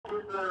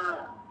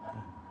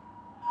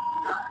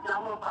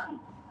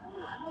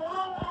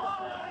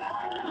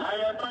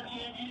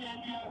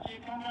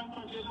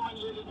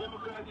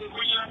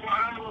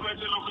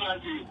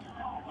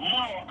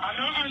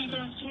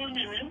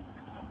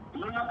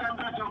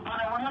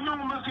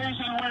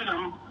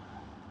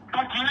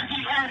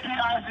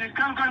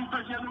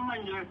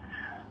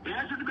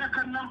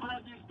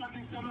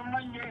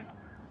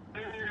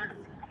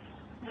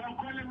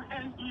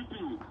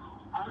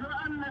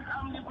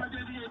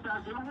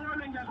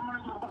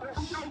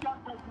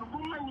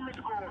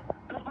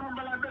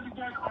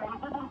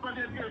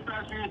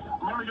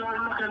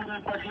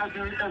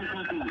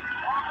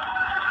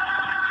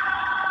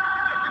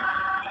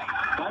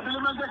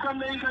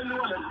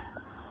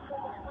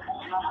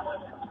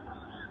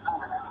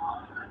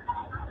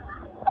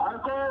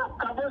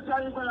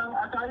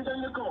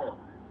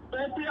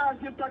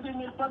Aprc'S party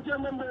ni party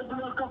member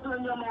block couple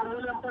nya ma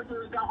wala party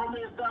da ko me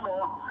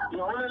dano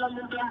ya wala la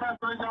min tamba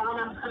da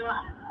wala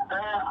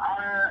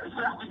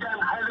Sheikh Tijan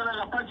Haidara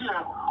la party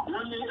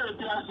wala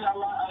Aprc'S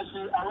Allah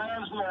asi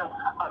alliance la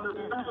alu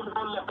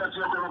ko la party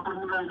da ko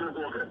ni ngai do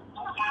ko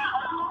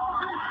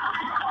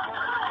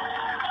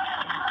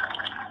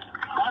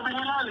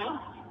Babili lale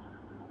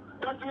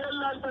party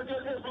la party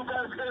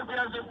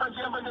Aprc'S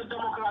party ma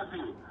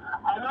democracy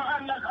ano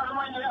anak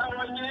armanye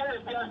awanye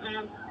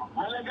Aprc'S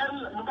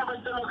Malagan, muka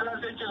baca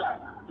demokrasi cila.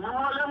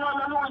 Mula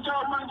mana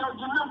ucap macam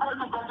jenis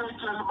pada pada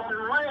cil.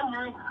 Pada lain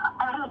ni,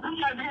 aku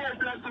punya dia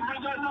Aprc'S.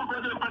 Macam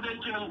pada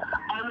cil.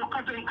 Aku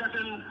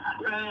katakan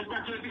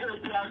pakai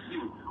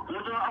Aprc'S.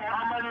 Untuk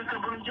amal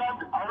keberjat,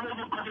 aku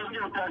lagi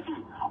pakai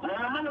Aprc'S.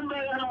 Mana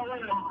bayar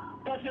awam.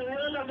 Pakai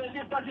wala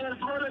lagi pakai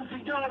sekolah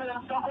sejarah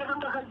yang sekolah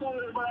tak kau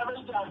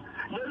berabaikan.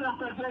 Yang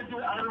pakai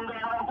arunga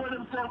aku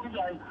yang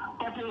sejarah.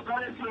 Pakai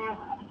karya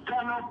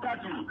Kano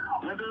party,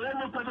 the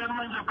only person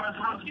man the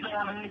passport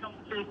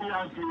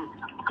Aprc'S,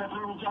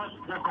 Catherine just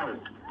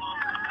Decleared.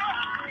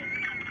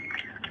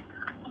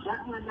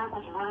 Let me make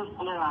it very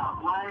clear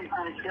why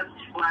I kept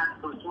quiet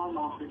for so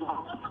long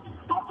because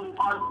nothing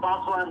called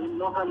password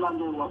in local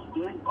language was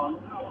going on,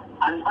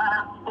 and if I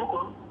have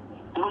spoken,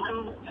 those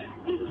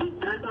the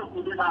greatest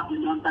within our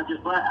opinion, that is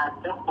why I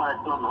kept quiet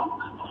so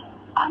long.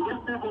 And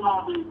these people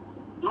are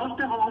those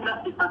people who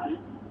left the party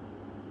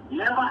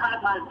never had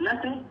my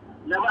blessing,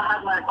 never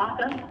had my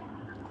consent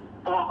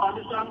or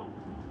permission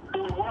to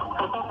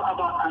talk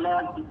about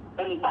alliance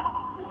anytime.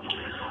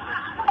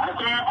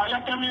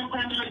 Ala kami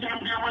kwenda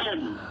jambo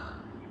walen.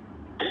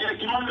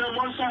 Kimando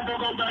Mansa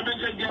dogo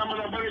Babili jambo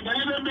la bari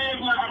dalile be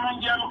na aman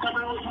jambo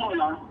kama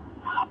umola.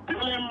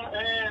 Walen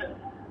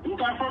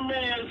mkafome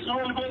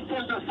sol be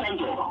senta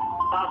santo.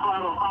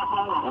 Pasoro.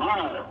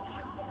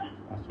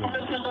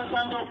 Senta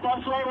santo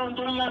pasoro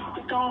ndola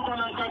kawo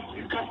na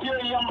katie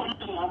yamba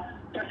mna.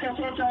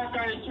 Takasota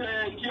ka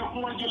kio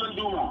kwa jula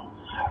duma.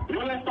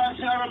 Walen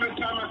pasaro be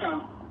tamaka.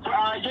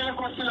 Ajele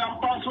kwa sila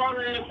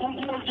pasware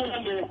kungumo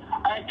jolende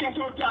ay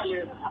keso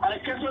tale ay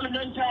keso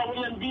lementa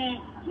wala bi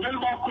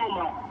melba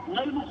koma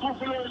melbu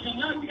kufulo si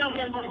nyandi am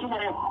ren ko tumo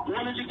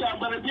wala dika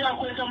bare biya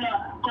ko kama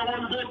ko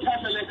won be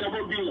tale ka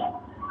bo bila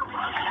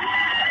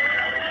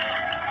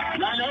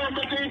na le o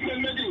be kay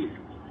medi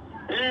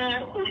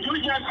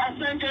ujuja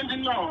asenke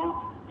dino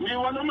ni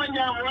wonu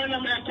manya wala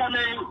me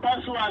tale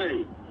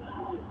pasware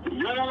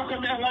yola ko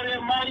me ngare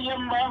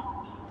mayemba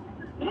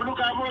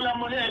Muluka mola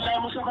mole la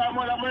musafa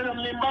mola mola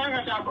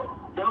limbanga tabo.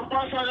 Baru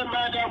pasal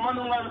mada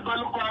manungan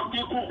balu ko abdi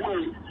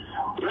kuwe.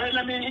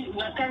 Rela mi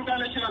nakanga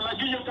la chila la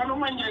jujo kanu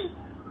manje.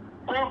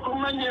 Ko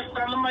manje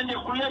kanu manje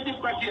kuleti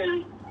patia.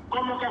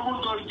 Como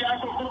kabuto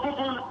jako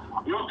kupul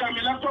yo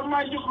kamila to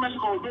maju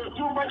kumeliko.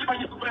 Tu maju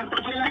maju kupren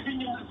patia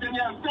kini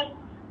senya set.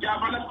 Ya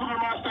bala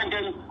kuma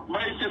mastangen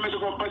mai semedo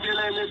ko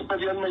patia les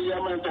patia mai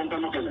yama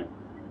tantano kele.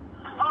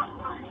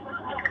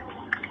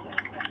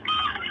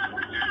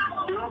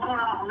 You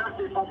have left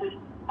the party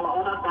for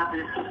other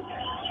parties.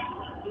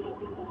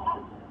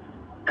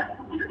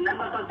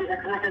 Members of the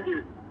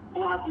executive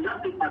who have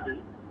left the party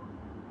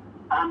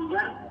and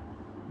went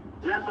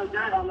to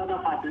join another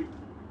party,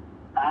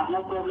 I have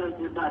no problem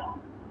with that.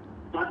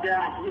 But they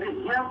are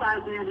hereby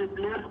being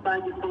replaced by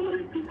the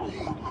following people.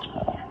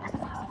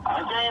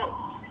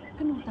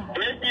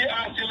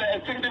 Aprc'S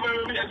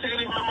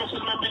executive members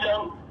of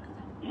the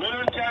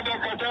Meron kada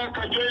kata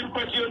ka join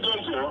party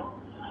also.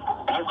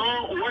 Ako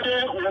wade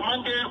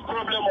wamande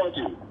problem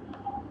oti.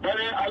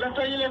 Bare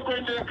alata ile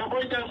kwende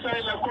kaboita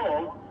sai la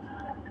ko.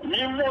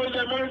 Ni mo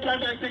de meron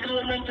kada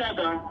executive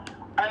kada.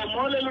 Ay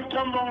mole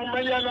lutambo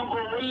mmelia lango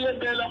wole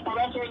de la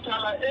palaso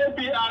chala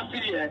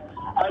Aprc'S ye.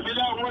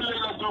 Abila wole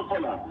la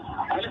sofola.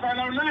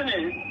 Alifana nane.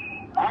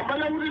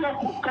 Abala mudila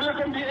kala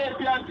kandi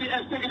Aprc'S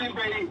executive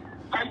bay.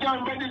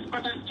 Kajam badis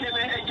badis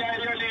chele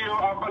ejari liyo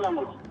abala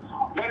mud.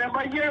 Bare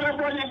bayere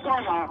boli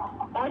kona.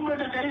 Omo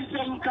de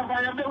kaisen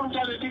kafaya be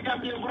unjale diga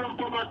be buron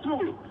toba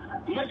tu.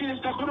 Mati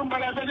ta kurum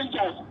bala be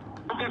jas.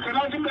 Ke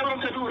kala de be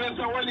ronka du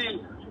resa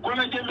wali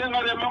kona jembe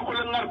ngare manko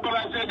le ngar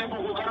place de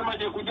bu karma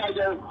je ku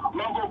jaja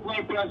manko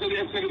ku place de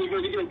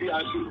executive de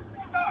Aprc'S.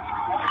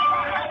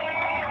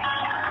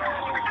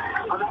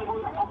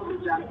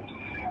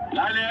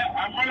 Nale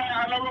amala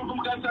alawa kum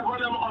kan ta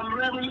kodam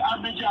honorable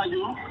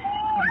Abijaju.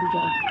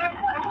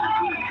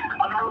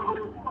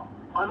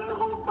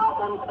 Honorable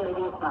Bakari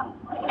Saibosan.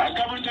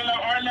 Akabutela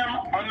olam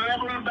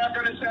honorable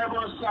Bakari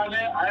Saibosan.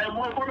 I am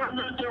more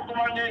than to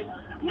kumani.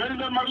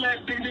 Nende marle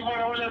activity for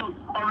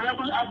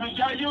honorable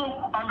Abijaju,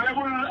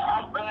 honorable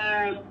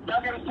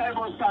Bakari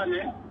Saibosan.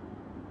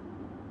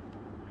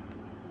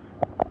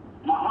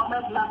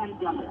 Mohammed Lamin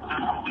Jamme.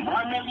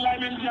 Mohammed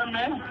Lamin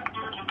Jamme.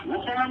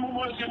 Wofana mo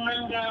mo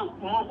semende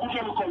mo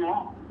kutel kono.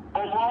 O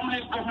momli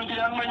committee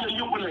an ma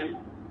yumbule.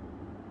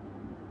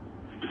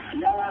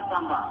 Yaya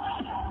Samba.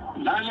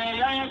 Nane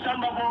Yaya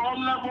Samba ko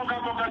omna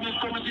boka di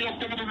committee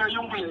executive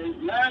yumbule.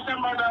 Yaya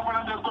Samba da ko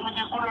na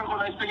committee kuno ko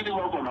na executive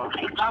ko no.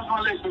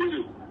 Council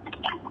executive.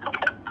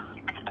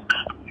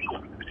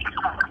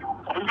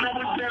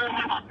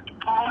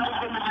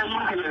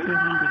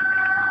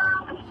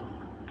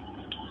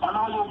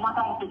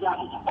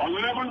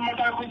 Honorable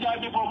Matar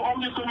Kujadi for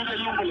Omni Committee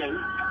Yumbule.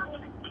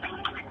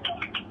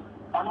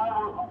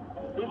 Honorable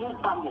Ibu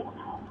Sambu.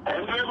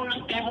 Honorable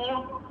Ibu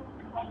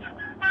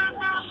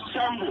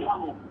Sambu.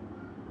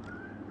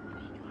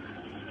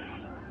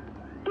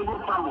 Ibu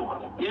Sambu.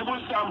 Ibu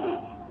Sambu.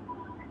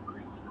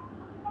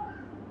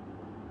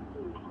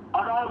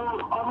 Honorable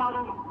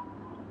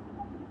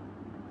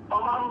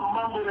Omar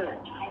Mambure.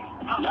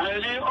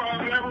 Lady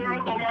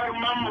Honorable Omar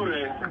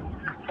Mambure.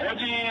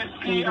 Eddie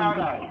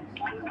CRI.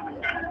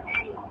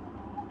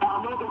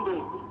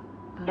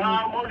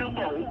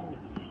 Modumbo.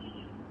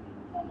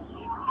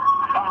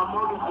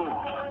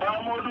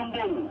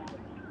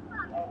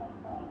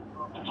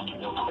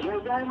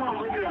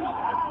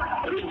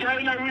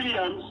 Regina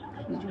Williams.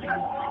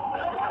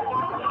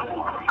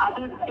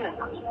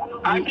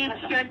 Habib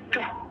Sek.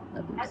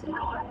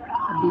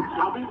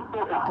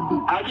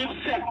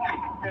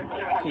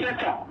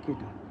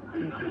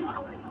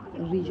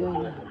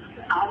 Regina.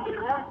 And the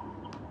rest,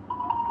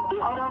 the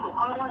other,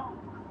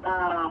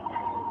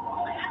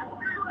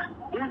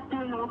 this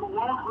team would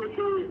work with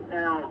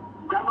the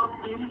Ghana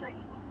team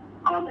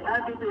on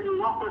everything we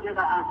work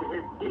together as a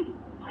team.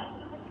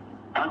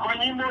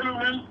 Akoni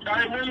molumen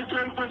ay melu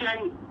ton ko den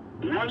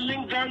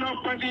walling Ghana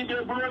party de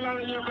bulola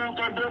ñu kan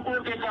ko do ko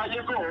ke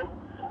kaje ko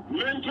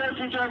men ke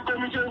futa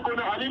commission ko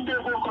no alinde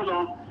ko no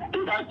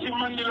ba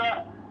timandila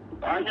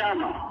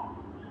anyama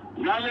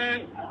nale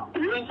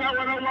yensa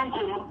wala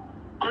wanko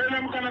ko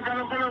lam kana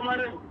ko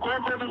mare ko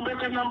dum be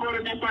kan nambore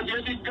di paje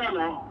di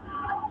Ghana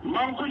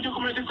man ko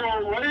jukumeti ko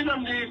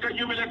warinam di ka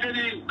jumele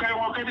kadi kay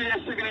wo kadi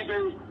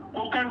secrétaire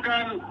ko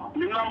kankan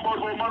ni nambor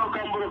ko maro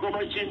kamboro ko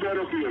ba ci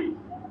bero fi.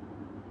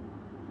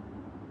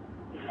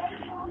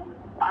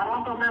 I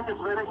want to make it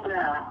very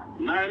clear.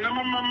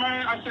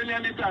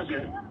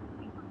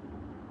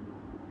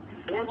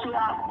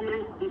 APRC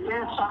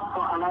became short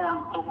for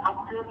Alliance for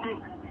Patriotic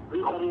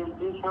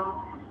Reorientation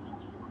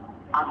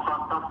and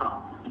Construction.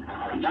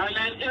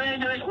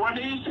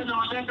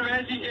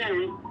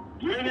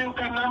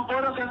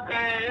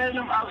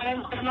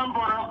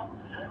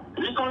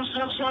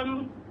 Reconstruction,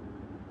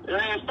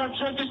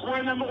 patriotic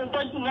when I'm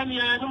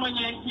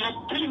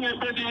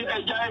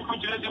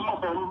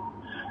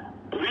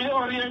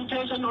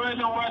reorientation when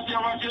what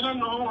you don't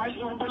know what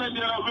you bullet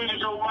your ability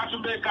to watch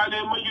the can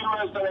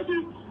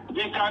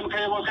they can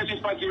work at this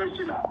party.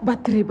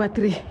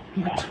 Battery.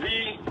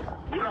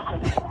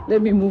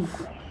 Let me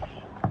move.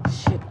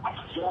 Shit.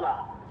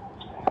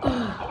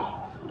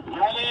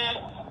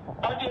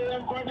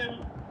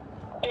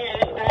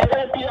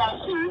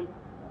 APRC,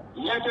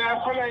 yet I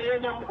follow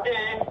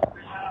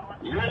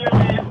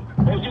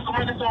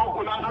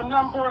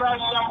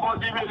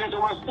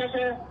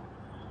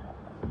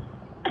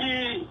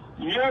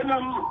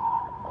Yenam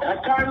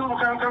Karu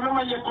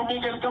Kankama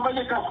Yakumigan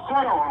Kabaka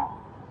Foro,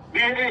 the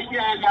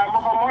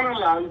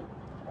Mohamolan,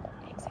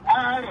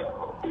 and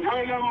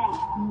William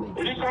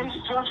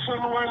Reconstruction,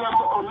 William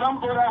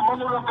Nampura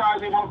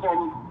Monolokazi Mokon,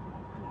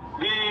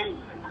 the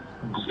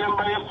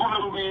Sembaya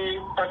Fulham, the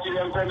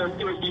Patrian and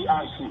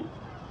APRC.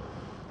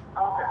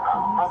 Okay.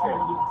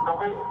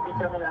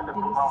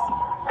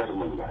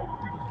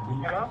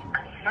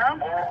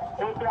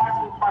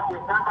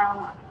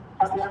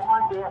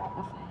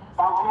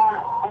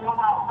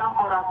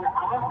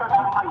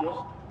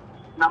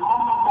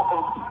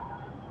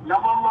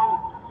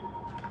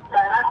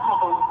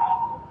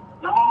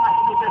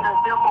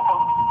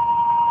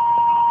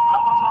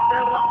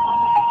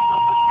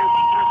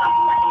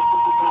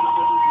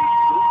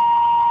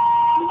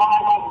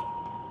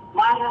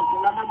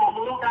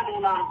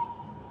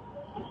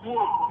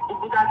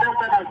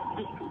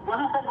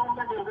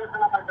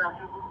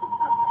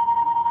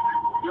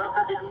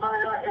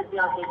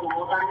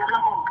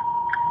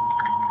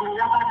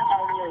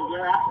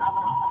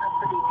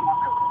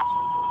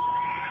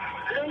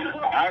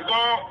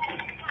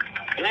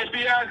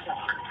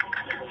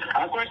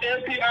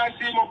 APRC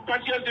mo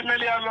patia de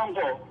melia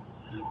longo.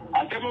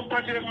 Ate mo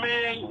patia me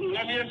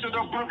ngani to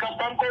do ka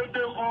banko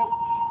de ko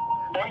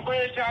banko e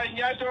cha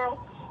nyato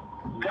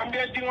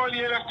Gambia tingol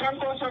yela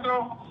kanto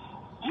sodo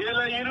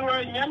yela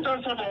yiruwa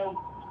nyanto sodo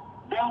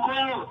donc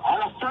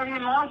ala fari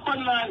na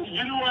fanna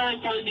jirwa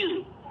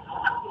kaydi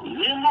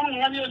ni mom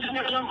ngani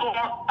dina lan ko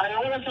ay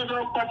wala sodo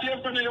papier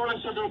ko ne wala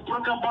sodo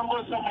program bango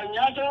sama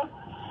nyata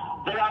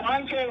bala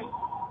manke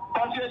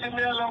papier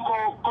dina lan ko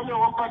comme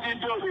wa papier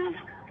dobi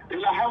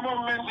ila hamo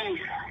mendi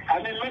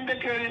ani mende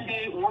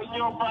kerindi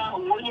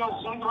wonyo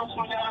sunro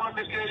sunya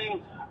mende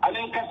kering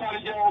ani kasar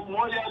jaw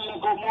mo yalla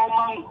ko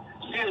momang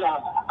sila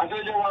ate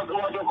jaw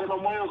do ko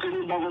moyo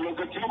kini bango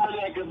ko timali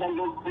ak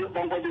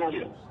bango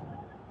jodi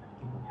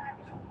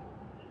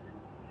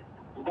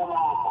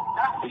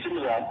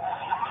bismillah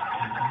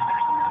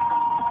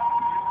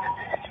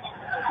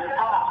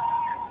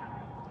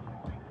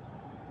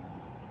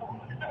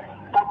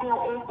tapi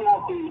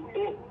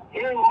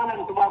wannan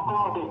tobacco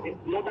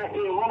leda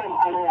wannan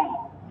alayan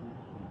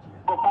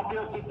for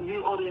patriotic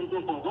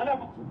reorientation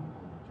wannan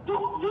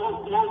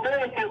no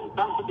debe que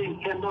banco de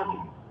kendor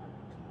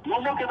no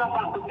lo que da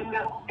banco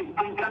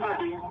en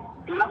Canadá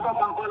la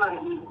banco la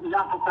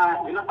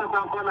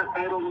banco la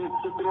cairo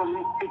sutro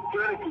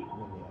security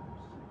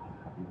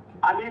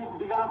alin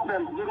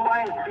development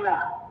dirway sila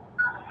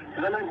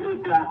dalam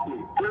kreasi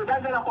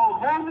leda la ko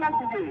bomla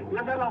tije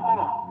leda la ko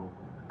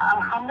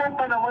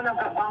alhamdulillah na wala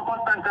ka banko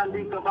tangkan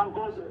di ka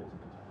banko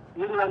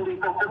yurandi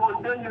ka temo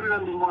de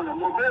yurandi mona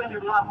mo be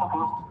yurwa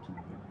ko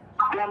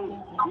kan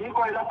ni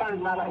ko ila pa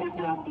na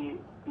itiati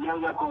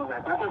ya ko da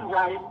that is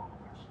why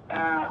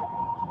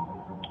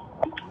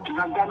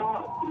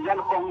nagano yal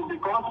ko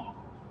because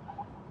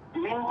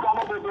min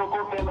kamo de ko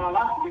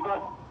penola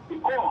because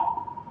iko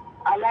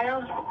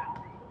alliance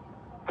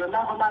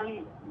national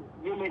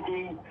unity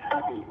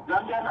party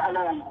Gambian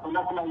alliance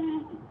national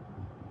unity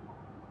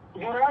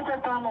Jurata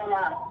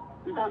Tamola,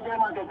 because they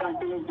want to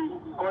continue,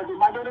 or the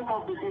majority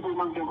of the people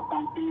want to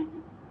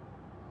continue.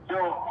 So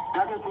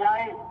that is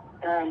why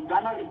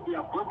Ghana is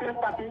the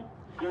appropriate party,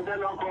 they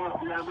don't go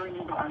going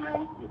into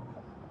alliance.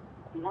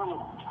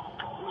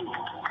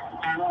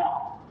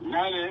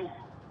 Nane,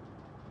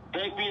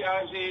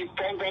 APRC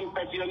Kankan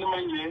Party and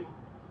Manje,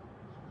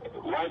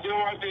 Wajo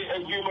Wati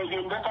and Juma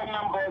Jumaka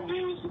number of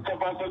the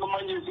Kapasa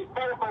Manje,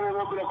 Para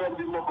of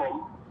the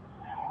Mokom.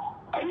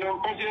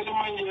 Ayong pati itu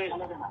manje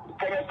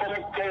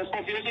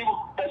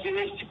pati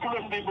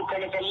sepuluh ribu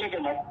kali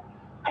kena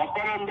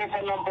kaparan mereka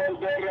nampak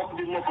daerah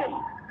di Mekong.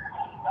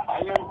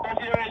 Ayong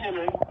pati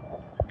ini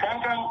kan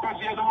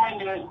pati itu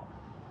manje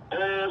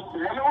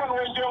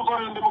walaupun wajong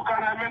korang di bukan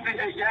nanti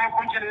saya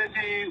pun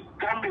di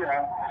Gambia,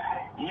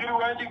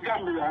 di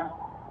Gambia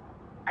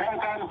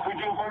kan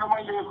fujung korang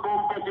manje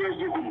kom pati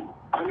itu,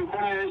 anu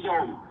korang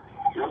jauh.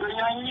 Jadi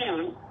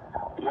nyanyi,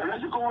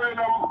 walaupun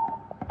kau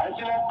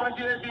Asila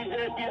pati di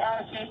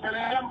APRC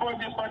penempo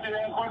di pati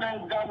yang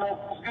konen Ghana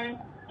ski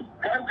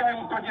kan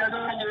pati ada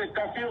lagi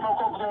kafe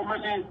makok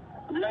mati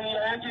yang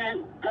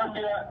yaitu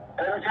Gambia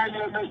rakyat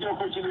yang menjadi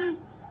kecil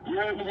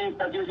yang ini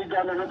pati di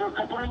Ghana itu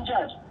keturun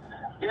jas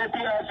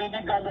APRC di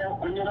Ghana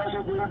menyerah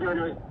dulu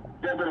dari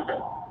beberapa.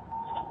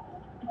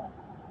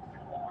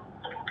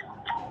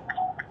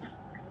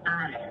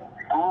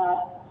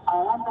 I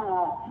want to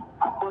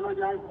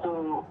apologize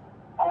to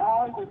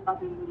all the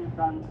Babili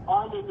and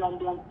all the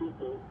Gambian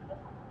people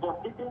for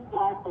sitting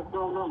quiet for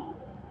so long.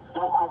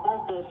 But as I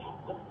said,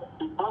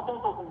 the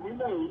process of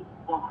winning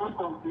was so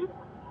complete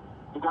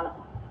because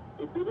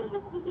it didn't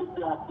just be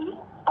APRC,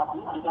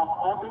 because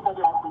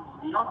everybody has to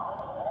unite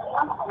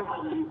and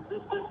especially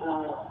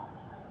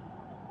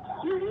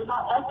you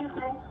know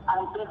everything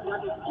and say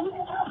what is good.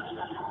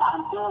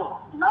 And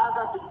so now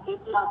that the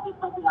APRC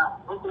party has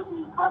also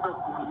been part of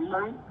the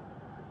winning,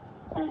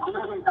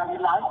 including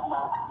Babili,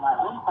 my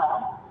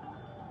hometown,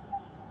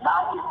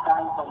 now it's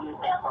time for me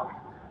to talk.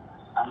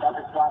 And that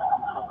is why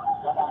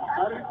I'm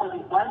sorry for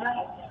the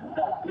violence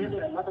that made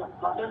a lot of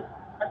problems.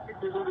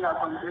 Especially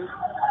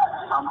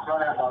I'm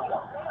sorry about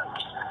that.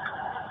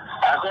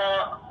 Ako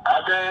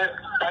ate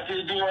pati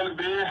diwal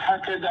be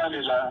hake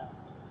dalila.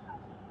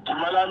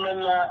 Tumala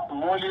menna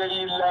moliya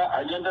illa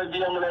agenda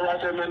diyam la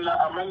wata menna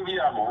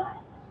amandiyamo.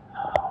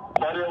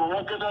 Bare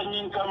wakata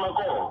nyin kama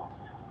ko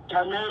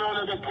tamero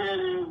le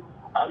bekeri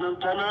anu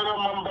tamero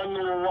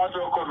mambanni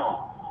wato kono.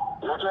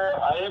 Wato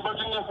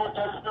ayebatinne fo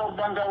tarto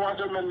banga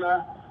wato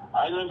menna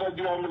agenda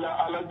diyam la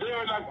ala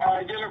deola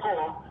agela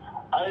ko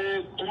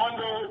ay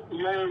tumando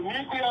ni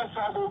tiya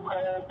sabu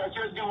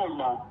pache diwal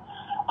ma.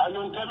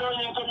 Anu talo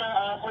yin ko me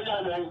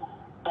afojale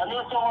tano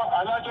to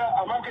alata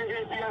amake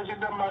APRC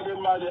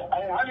made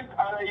ay halik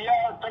araya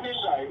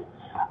tanilai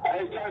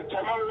ay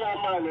tano ya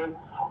male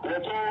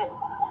wato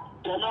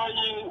tano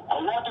yin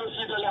awato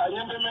sidala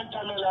anyende men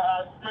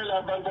tamela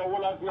mela banta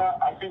wala na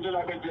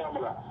afindela be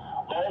diamala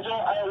wato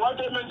ay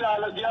wato men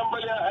ala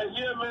diambala ay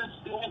yemen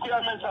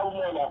nikia men sabu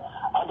mola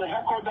abe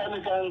hakko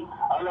dani kan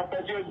ala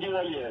paje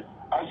diwaliye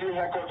asi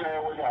hakko ta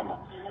wajama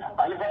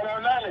alfara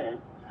nane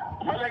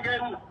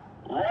malagen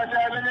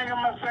wata da ne ga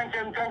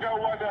masankan kanga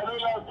wata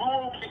lola du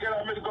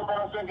kikara medico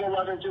para sanke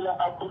wata jila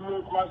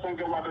apulu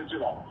masanke wata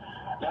jila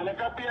na ne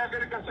kapi ya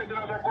gari ka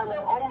sedra da kola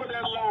ombe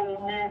Allah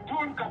mi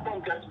tun ka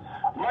ponkat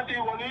mati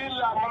woni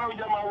la manu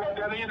jama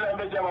wata ni la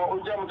be jama o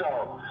jamta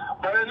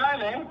bare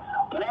nane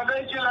wada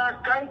jila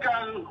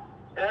kankan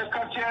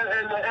quartier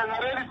la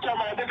redi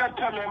tama daga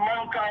tame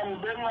mankan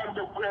benwar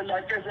de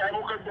la kese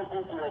amuka de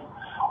kuko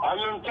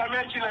alon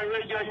tame ci la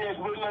weje ne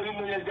burna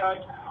rinne ne jaat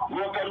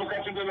mo kam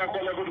ka ci na ko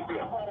la ko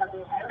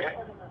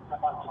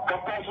ka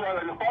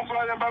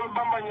paswala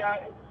bambanya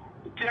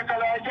ke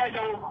kala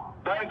jajaw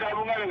da ga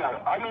mu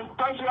ngala alon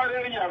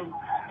paswala yam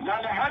na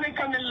hani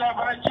kan la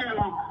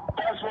barachilum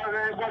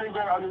paswala gori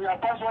gor alon ya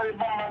paswala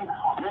bamman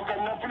mo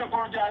kam na fule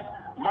ko jaat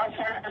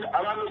Mansa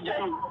alalu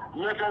jam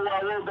nyeka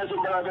wawo da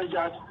jimbara da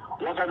jaat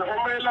wakati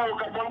omela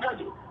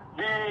ukadongati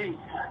di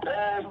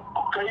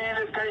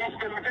kai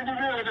kan kaji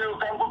vile de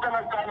kango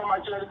kana kana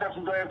machira da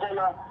fundo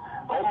ekola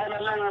omela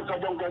leo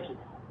ukadongati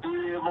di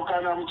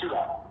mukana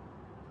mchira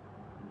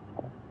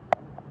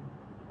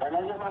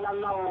Banaja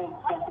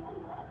malalao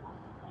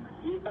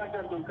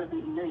ipata dongati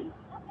nei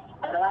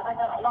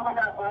baraka Allah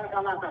ka ko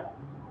kana ka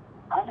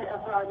ani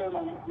asale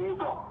man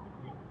nido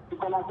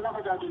ikola sala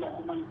ka jadi la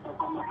man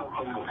ko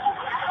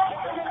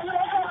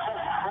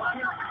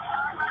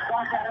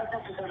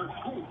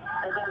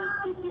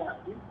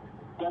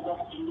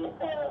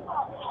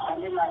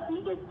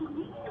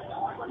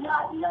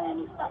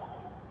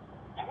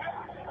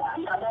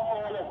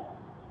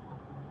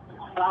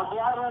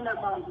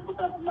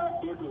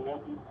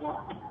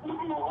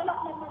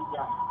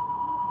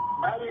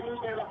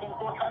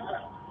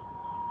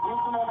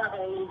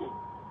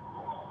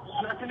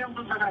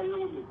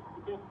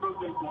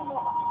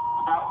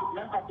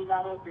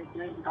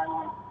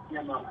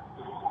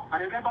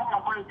Mereka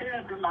apa itu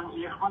dengan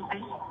dia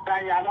konten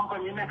saya yang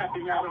kami nak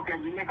tinggal ke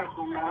ini ke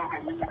semua ke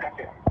ini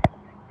ke.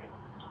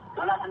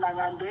 Kalau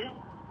senangan deh,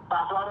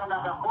 pasal orang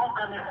ada kok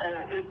kan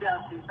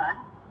Aprc'S kan.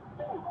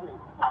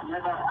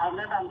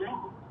 Anda kan deh,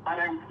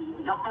 barang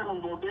siapa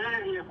nombor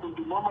dia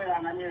kunci nombor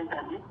yang ane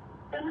tadi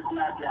dan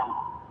nak dia.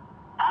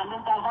 Anu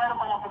pasal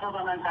mana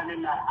persoalan kan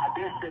ini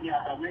ada sedia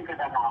ada mereka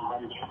dah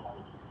nampak.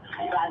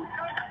 Dan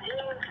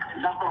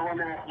nak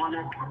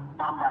boleh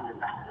tambah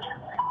lah.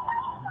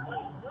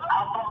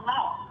 As of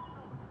now,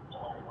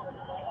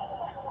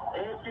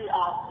 Aprc'S is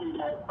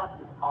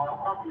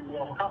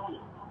copy.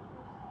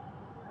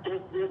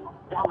 Take this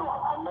down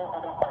and no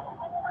other party.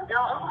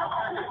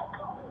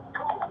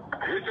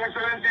 His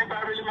Excellency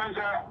Babili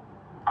Mansa,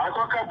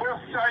 akoka boss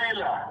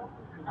saila.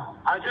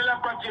 Ajela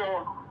patio,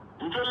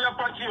 njola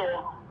patio,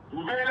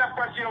 mbela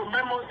patio,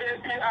 memo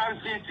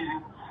Aprc'S,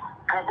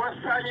 kabos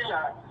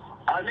saila.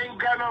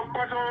 Aningano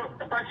pato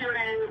patio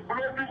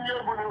blodu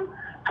nyobulu.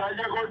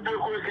 Kaja ko de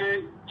ko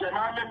ke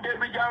jama men be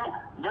bijam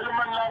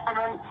belman la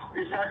fanan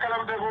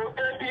isakalam de ko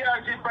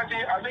Aprc'S parti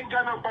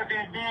alikano parti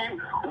di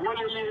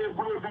woleli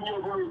bulo dunyo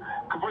bulu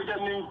ko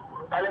bojani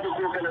ala de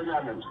ko kala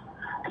jaman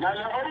na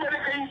la omere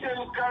kay sen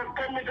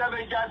kammi da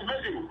jaat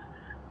bedi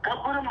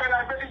kaburum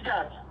bala bedi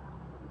jaat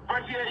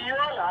parti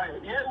yola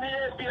yeni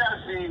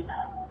Aprc'S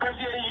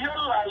parti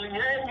yola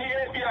yeni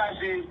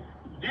Aprc'S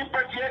di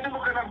parti de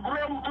ko kana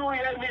grom tu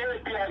yeni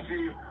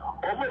Aprc'S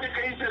omere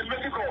kay sen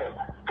mediko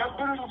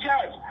kaburum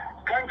jaat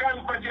kankan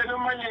pajenu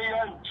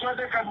manya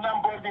sode kan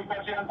nambo di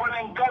pajen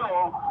ponen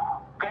galo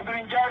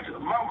kaburum jaat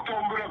makto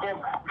mburo ko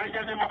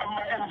bejani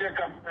mamma MD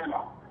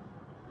kampena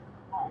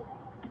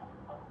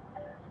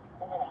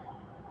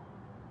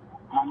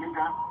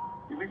Mamika,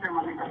 ini saya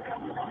Mamika.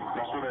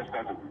 Nasura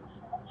statu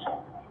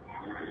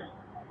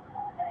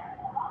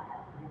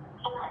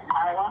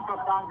I want to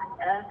thank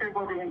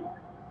everybody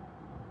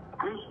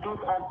who stood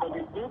up for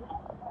the youth,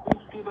 who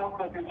stood up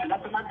for the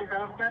national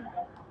development,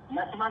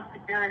 national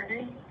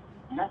security,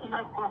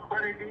 national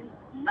prosperity,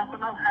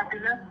 national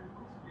happiness,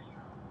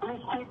 who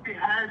stood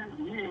behind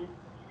me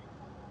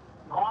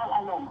all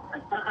along,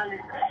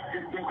 especially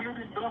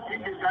including those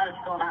in the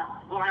diaspora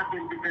who have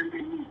been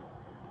defending me.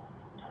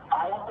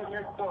 I want to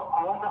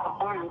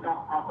assure you that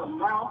as of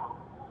now,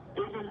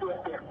 even though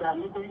their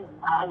meeting,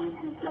 I will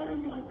be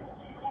sharing it.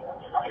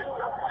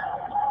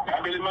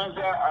 Babili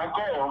Mansa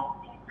ako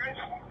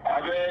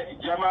abe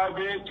jama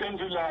be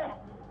chendula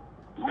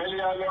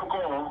melia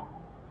loko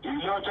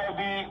ilota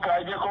bi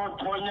kaje ko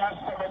tonya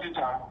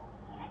sabadita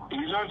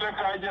ilota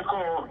kaje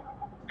ko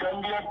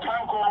gambia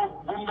tanko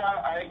bunda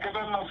ay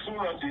kada na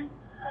surati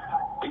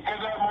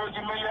ikada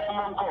moji melia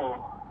loko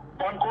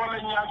banko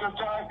le nyato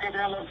ta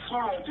kada la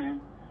surati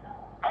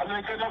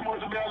ale kada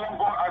moji melia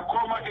loko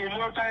akoma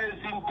ilota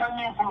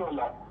zintani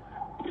fulola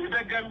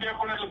ida gambia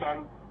ko le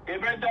ban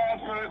ebeda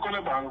fere ko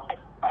le ban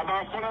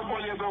aba fara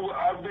bolé do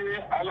abbe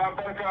ala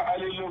barka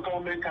alilu ko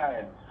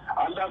mekaye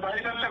anda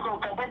baydan le ko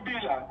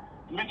kabila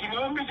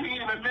mitingo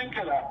ina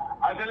menkala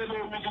adale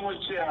do mitingo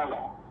ciala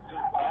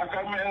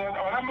akame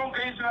ora mon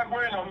kay sina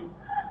goynom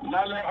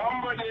nale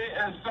ombode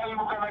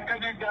salbu kana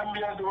kadi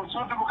gambia do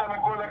sotu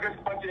kana ko la kadi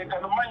pati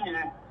kanu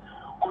manje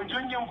ko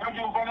jonjum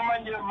fujum kono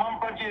manje mam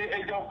pati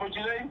e jaw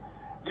fojilay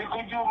di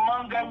ko ju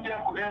man gambia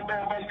ko e be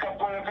bay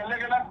kapo ka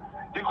legena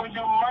di ko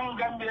ju man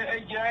gambia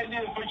e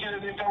jaali fojilay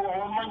de taw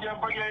on manje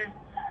bagay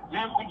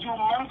Jum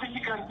Mansa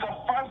can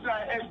Tafasa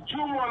and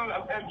Jumol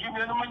and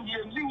Julian Manji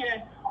and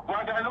Linge,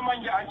 what I know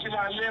Manja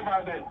Achila Leva,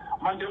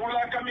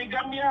 Mandela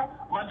Kamigambia,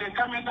 Mande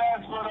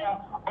Kamida, Sora,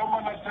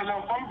 Omanasela,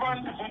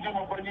 Fomban, the Fujum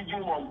of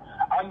Jumon,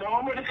 and the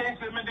Omar case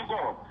the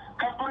medical,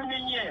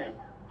 Capurnier,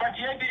 but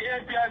yet the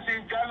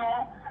Aprc'S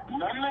Galo,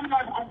 none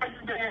of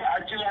competitive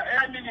Achila,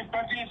 I mean the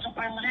party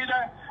supreme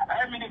leader,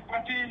 I mean the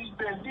party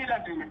leader,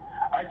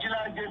 Achila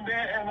Jembe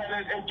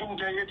and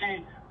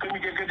Jumjayeti,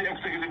 communicated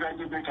executive at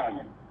the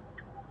battalion.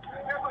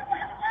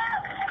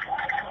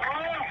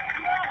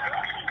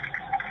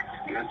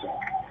 Yes, sir.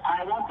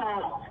 I want to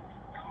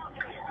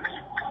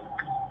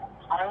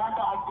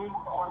appeal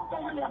all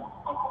Gambians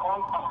of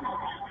all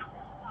parties.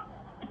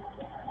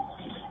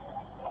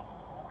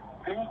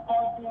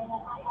 Insulting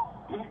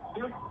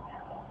this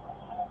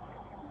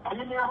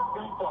heinous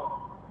insult,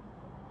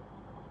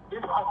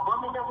 this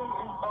abominable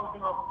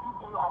insulting of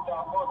people and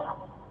their mothers,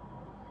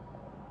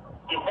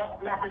 it just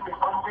blesses the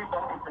country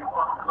that is the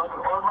God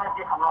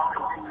Almighty Allah to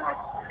bring us.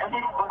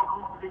 Anybody who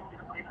believes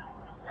in this,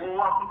 who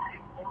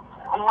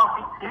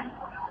worships Him,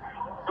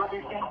 so the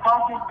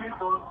insulting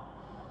people,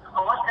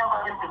 or whatever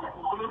reason,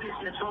 including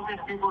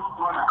insulting people's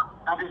honor,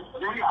 that is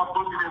very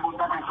abominable,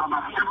 that is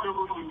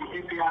unacceptable in the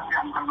Aprc'S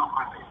and Ghana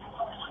party.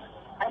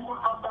 And we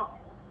conduct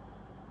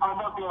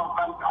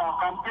our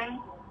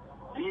campaign,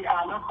 we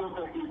are not going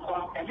to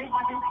insult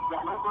anybody, we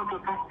are not going to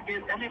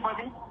castigate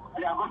anybody,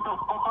 we are going to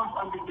focus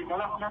on the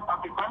development of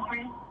the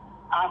country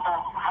as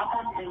has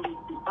happened in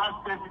the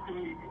past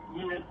 23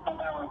 years that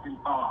I was in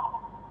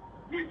power.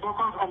 We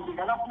focus on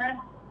development,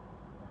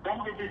 then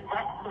we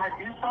distract by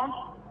insults.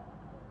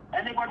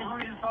 Anybody who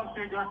insults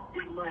you, just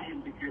ignore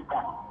him if you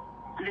can.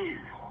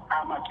 Please,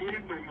 I'm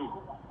appealing to you.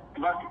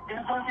 Because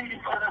insulting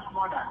each other's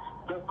mothers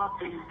does not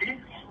bring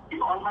peace. The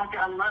Almighty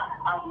Allah,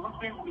 as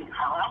Muslims, is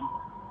haram.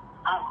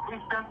 As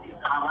Christians, is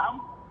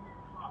haram.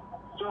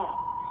 So,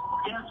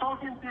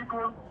 insulting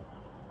people,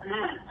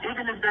 please,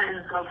 even if they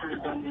insult you,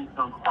 don't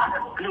insult.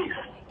 Please,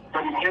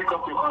 for the sake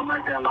of the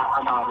Almighty Allah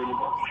and our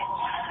religion.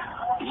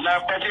 La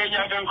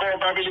patria ko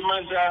Babili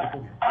Mansa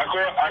ako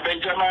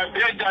abejama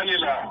be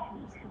Danila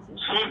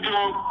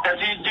surtout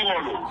tati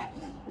dingolo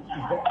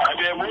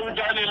abe mun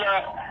Danila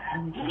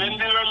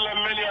nindira la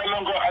meli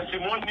alongo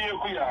asimondi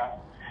kuya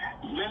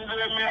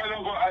nindira me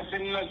alongo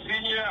asinna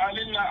sinya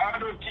alina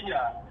ado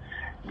tinya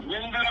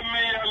nindira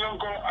me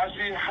alongo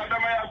asi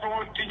hadama ya ko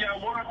tinya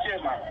bolu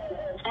tema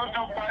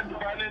surtout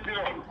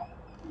banendiro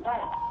no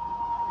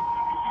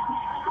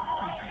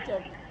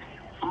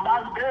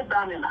mal be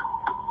Danila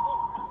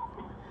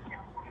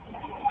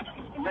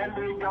then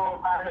we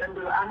go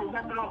and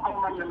then no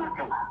command the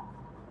matter.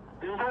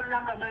 You don't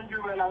have to then you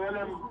will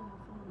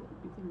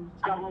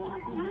come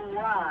you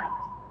are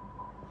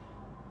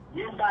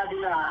you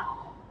badia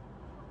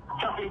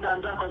chopping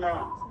and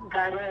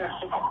career.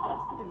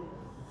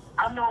 I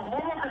know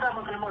more of them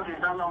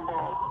than on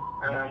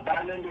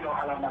Danilo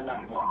Alamala.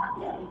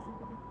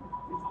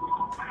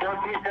 Don't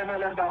be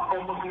developed by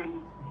Muslim.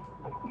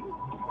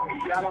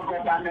 Yellow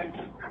Banet,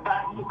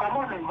 but you come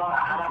on and go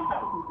around.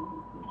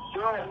 So,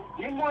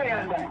 you know,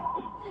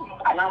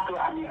 I love to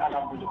Ami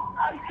Alabu,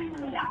 I see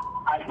me,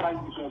 I try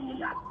to show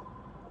me.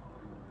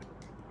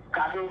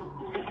 Kado,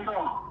 it's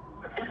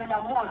a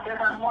more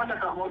second more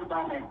like a more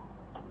banning.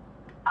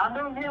 I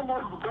don't hear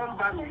more don't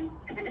banning.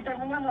 It's a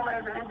minimum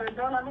as a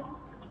dollar.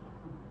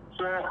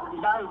 So,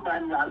 that's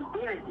done, I'll do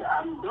it.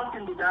 I'm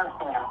looking to that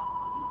for.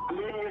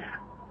 Please,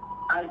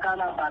 I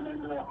cannot ban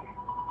it.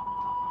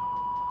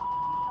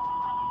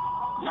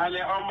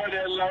 Male, somebody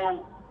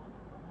allow.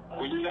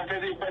 We look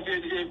at the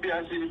party,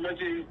 Aprc'S,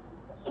 party,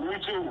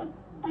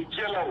 which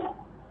yellow,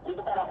 who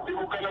can have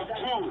two,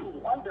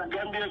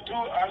 Gambia two,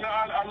 and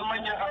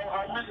Manja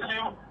are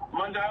Muslim,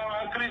 Manda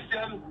are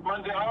Christian,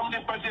 Manda are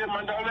party,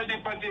 Manda already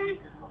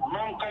party,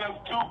 Mount can have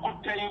two good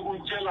tay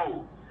with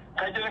yellow.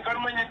 Kajala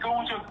Karmanya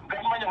Kaucho,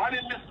 Karmanya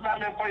Hanin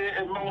Islam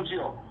and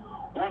Mountio.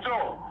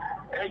 Wato,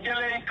 a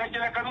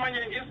Kajala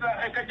Karmanya is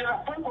a Kajala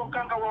Funko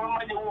Kanka,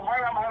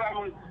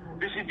 Haram.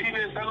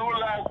 Discipline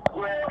Salula,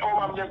 where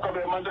Omam Jacob,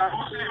 Manda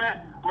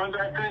Muslim,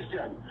 Manda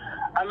Christian.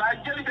 And I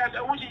tell you that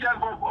I wish that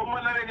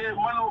Omanare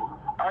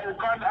Manu, I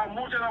can't a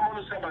Mutana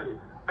Monusabari.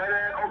 But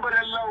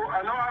Oberello,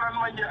 and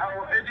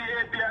our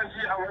Aprc'S,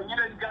 our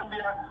United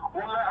Gambia,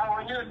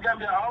 our United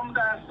Gambia, our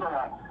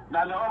diaspora,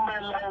 Nana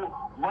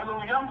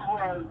Manu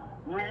Yamfuan,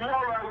 we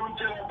all are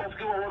Ruchela,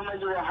 Pascal, or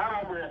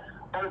Haramwe,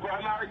 but for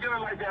an idea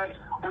like that,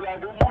 we are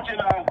doing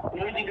Mutina,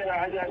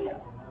 Mutina.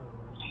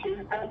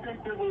 In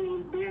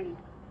particular, being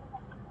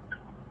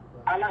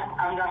Allah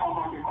anger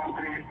about the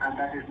country, and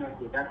that is not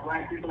good. That's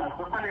why people are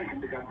suffering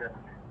in the country.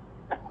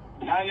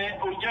 Nane,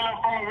 Ujala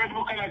from Red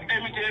Book and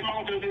Emity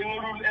amount of the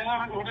Nuru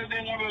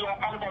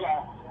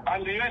Albala,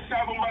 and the rest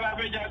of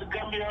Malabeja,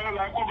 Gambia,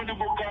 Kobu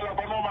Bukala,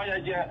 Panoma,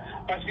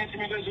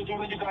 Pacific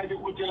Sutuja,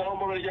 Kutila,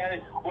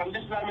 Moraja, when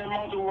this time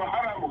amount of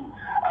Haramu.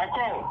 I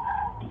call.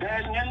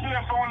 Then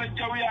Yandra from the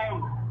Jawia,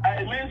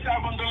 I mean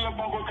Sabundula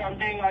Bongo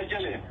being a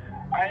jelly.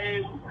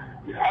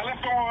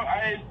 alafo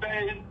ay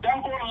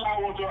dankor la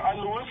woto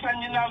and wo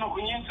sanjina no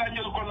nyin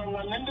sanjel ko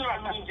no nendira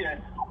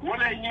nanje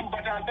wala nyin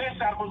bata be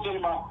sa ko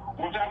zulma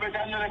wota be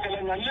tan rek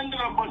la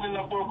nendira bonni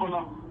na ko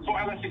no so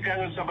ala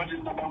sikaya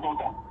sabatin na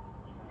bangota.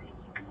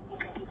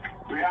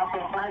 We have to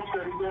fight to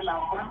rebuild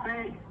our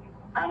country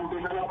and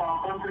develop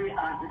our country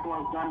as it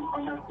was done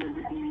under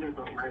 20 years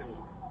of reign.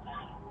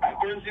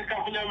 Akon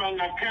sikafunya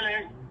manga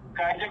kele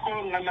kaje ko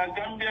ngana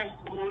Gambia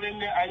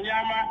urinde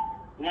anyama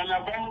ngana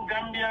ban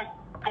Gambia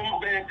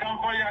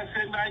kampo ya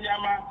senda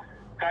anyama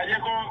kaje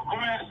ko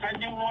kome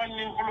sanji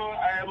woni fulo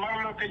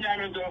marlo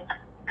kenyame do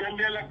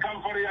Gambia la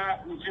kampo ya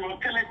njiwo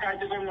kele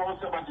kaje ko ngawo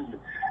sabati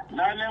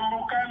nane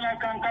mukana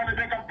kankade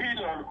de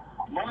kapilo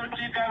mono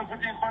tikar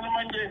futi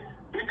manje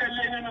bika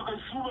lene no ko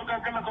suba ka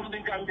kala kom di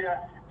Gambia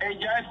e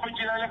jaay ko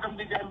ci la kom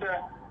di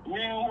Gambia ni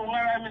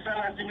ngara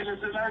misala timile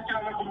sala ci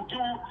la kom tu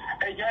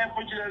e jaay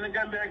ko ci la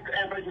Gambia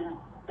e baju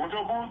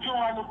woto bu tu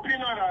wanu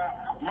pinora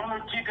mono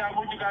tika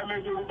bu tika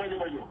me do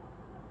baju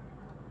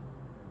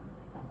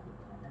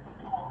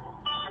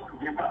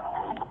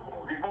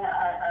Before the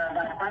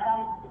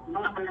present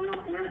not is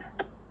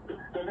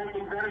to make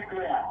it very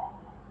clear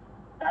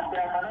that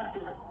there cannot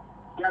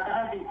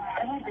be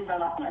any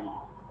development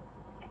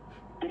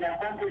in a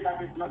country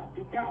that is not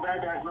secure, where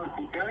there is no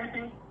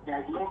security, there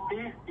is no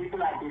peace,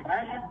 people are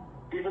divided,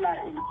 people are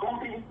in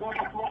conflict,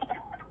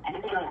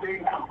 people are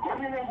saying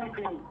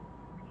everything.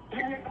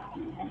 This is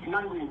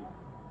language.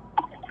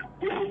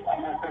 This is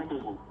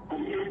unacceptable. The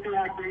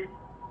Aprc'S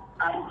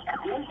and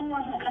those who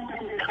want to come to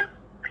the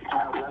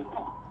are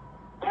welcome.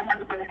 Come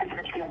and play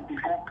Aprc'S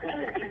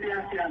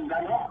and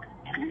Gano,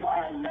 you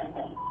are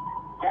welcome.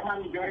 Come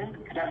and join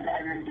that I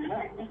will do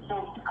not so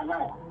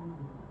allow.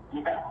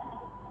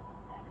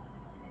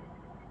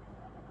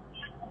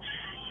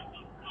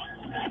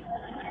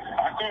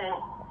 Ako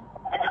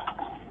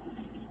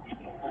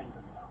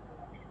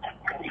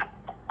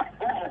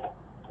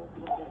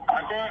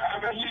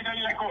legal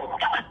leko.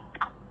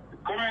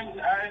 Comment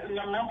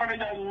na member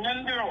ja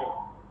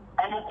nendiro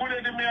amu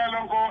kude de mi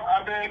alonko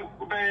abe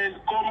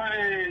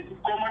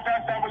koma ta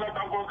sabula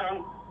banko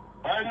kan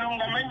ay no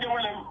ngamenje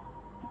wala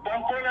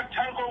banko la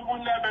tanko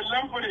bunda be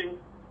lampuri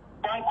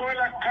banko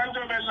la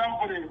kanto be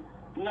lampuri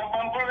na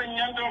banko la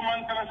nyando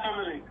man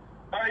transferre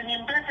ay ni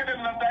mbeke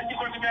dem na daji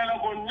ko mi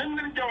alonko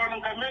nendir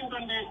jawal ka men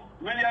dondi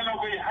men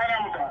alonko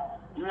haramta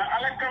na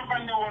ala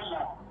kampande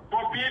wala to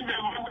biinde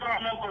man ko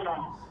men ko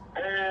non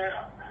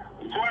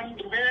gon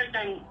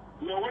beden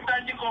no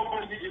wotaji ko ko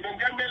di be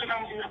gambele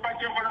nam ni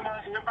pakke ko na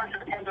ni pakke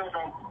ko do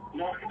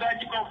no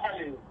daji ko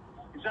fale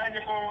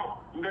isaje ko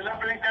be la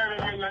prenkare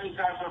men la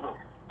isa sodo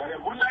bare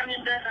bunani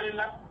be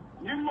na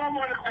ni mo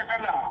mo le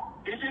takala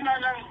isina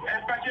nan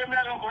pakke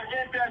men ko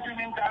Aprc'S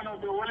ni tano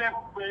do wole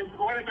be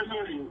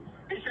lori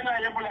isina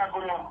yebula ko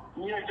no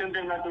ni e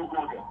tende na do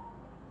ko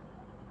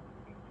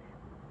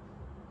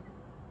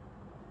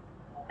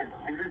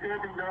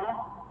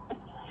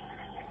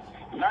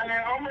nane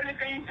omeli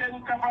kay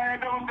sen kafaya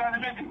do ngal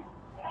meti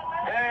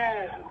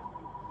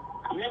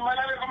ni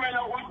manale ko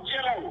mena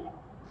ujelaw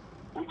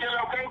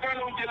kan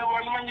ujelaw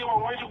wal manje mo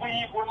wadi ko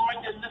yi wal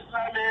manje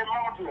lislame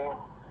mawto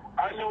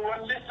ani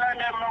wal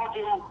lislame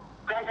mawto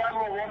kan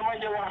wal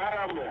manje wa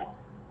haram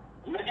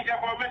ne dika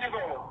ko meti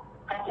ko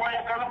ka ko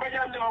ya kan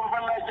bajande mo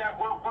falla ja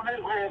ko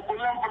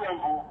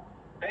lampu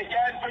e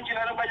jaay ko ci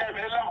la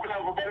bajande lampu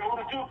ba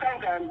wuro tu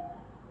kan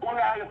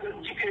wala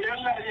jike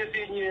yalla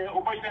yeti ni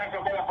ubaya ka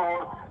bala fa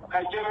ka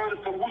jero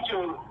ko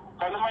wucho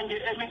kana manje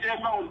emite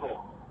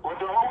mawdo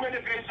wato awmede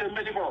kay se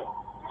mediko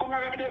ko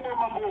ngade ko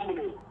mambo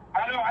mudo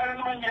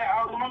ala manje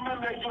aw mambe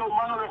be juro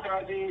manoro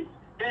ka di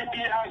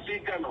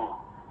Aprc'S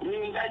kano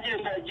ni ngaje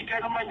nda jike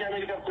no manje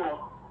ne ka ko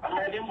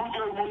amma di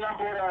mbujo mun na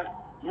bora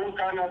mun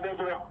kana be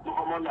bra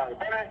ko monna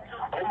bare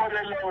o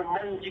model o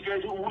man jike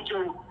ju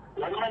wucho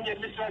wala manje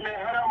lisame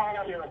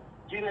harama yo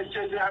jina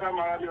cheze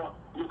harama yo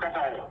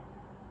yukatayo.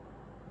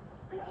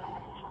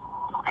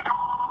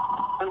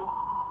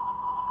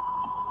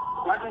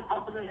 What is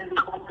happening in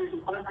the country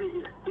is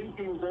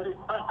thinking very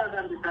faster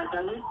than the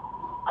Titanic,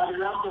 and we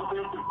have to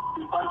face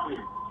the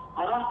country.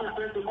 For us to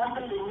face the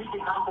country, we need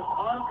the help of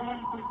all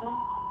clean people,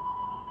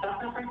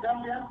 Pacific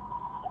Gambians,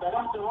 for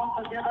us to work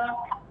together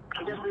to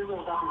get rid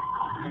of that.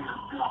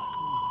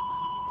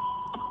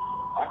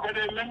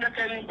 Akade mende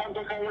kani banko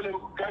ka wala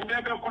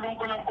Gambia be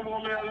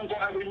kulum me alon ko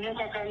abi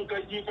nyuka kan ka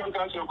ji kon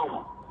ka so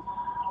ko.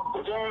 So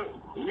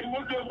ni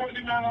mo do ko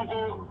di nana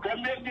ko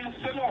Gambia din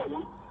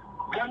selo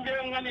Gambia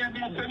ngani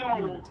din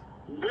selo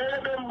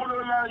bebe mbulo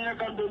la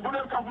nyakan do mbulo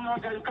ka funo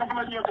ka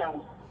fula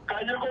nyakan ka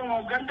je ko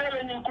mo Gambia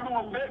le ni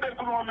kulum bebe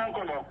kulum men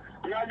ko no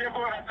ya je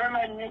ko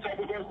akana nyuka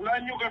because na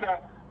nyuka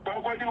da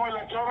banko di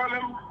wala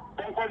torolem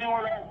banko di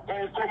wala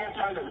ko mo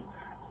talem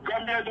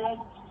Gambia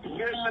do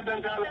bella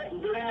dantala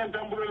berinya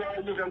tambulo la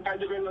ni kan ka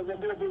je ko na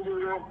Gambia do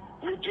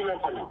ni tula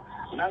ko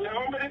na le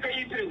America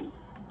yitin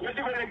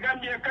yati bere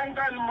Gambia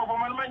kankan mo ko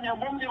man manya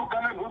bomdi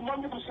kana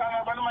bomdi ko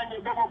sana ban manya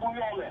bako bu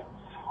yome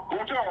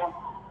woto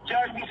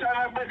jaagi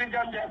sana be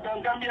Gambia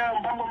kan Gambia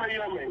bombo me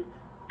yome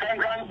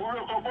kankan bu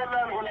ko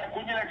bolan wala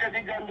kunyina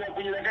kati Gambia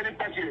kunyina kati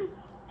pakire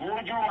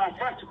Mujuma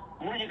fat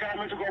muji ka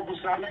metu ko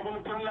busana ko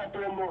pour la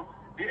promo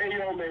di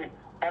eyome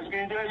parce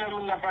que ndene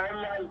mun na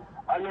faala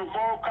anu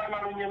fo kala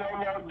ni na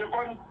ma de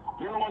kon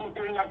ñu won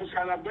pour la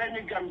busana be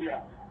ni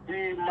Gambia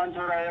di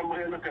Mansa ya mo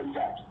na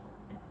kanja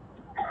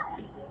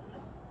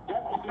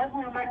let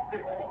me make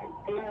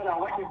clear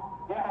what is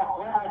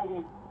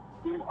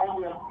in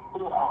India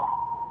throughout.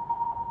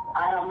 I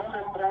am not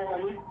a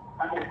tribalist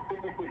and a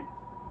citizen.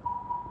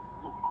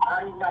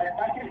 And my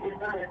party is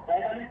not a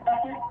tribalist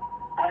party.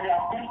 I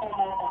have been for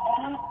my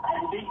performance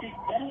and beating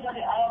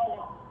anybody out of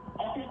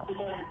office to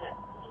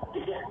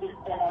get this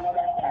from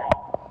another side.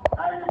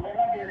 I will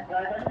never be a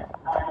tribalist.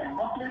 I am a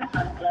Muslim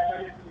and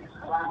tribalist is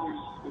Islamic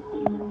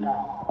in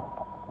Islam.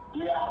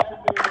 We are all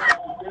together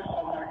to get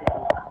Almighty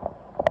Allah.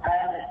 I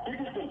am a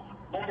citizen,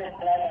 not a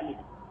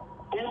tribalist.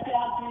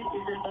 APRC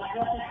is a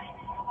patriotic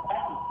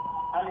party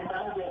and it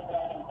cannot be a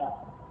tribal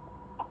party.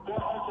 So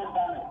also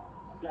balance.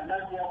 We are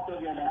not work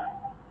together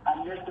and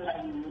make sure that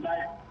we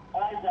unite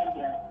all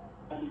Gambians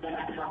for the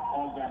benefit of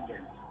all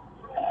Gambians.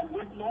 And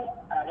with note,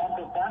 I want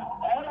to thank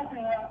all of you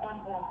who have come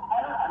from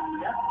all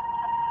India,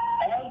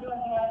 all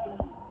those who have been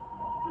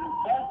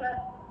insulted,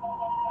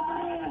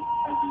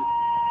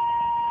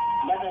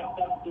 let us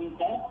come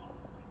together,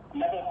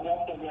 let us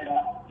work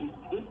together. If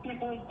these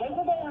people, those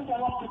who don't want to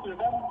work with you,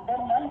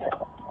 don't mind it.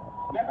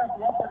 Let us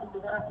work for the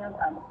development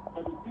and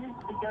for the peace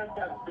because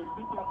of the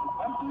people of the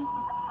country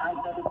and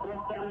for the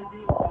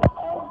prosperity of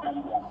all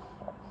Gambians.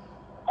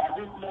 At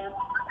this note,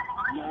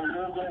 we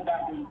will go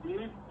back in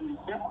peace, in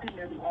safety,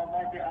 may the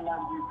Almighty Allah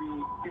give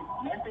you His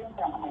blessings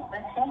and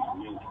protection.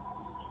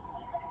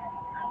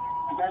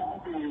 That's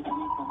the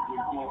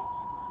conclusion.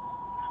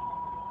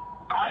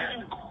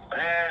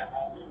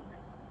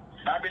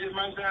 Babili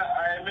Mansa,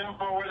 I am in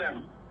for Willem.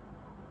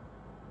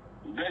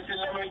 This is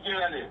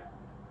the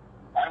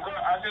ako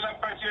asila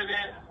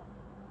pachede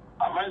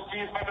aman si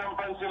padam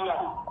pansila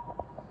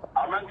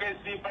aman ke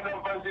si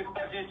padam pansil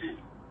pachisi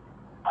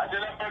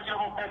asila pachede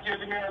mo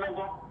pachede me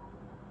alago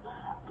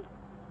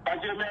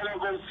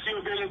si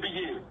obele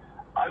biji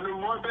anu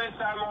mo be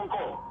salon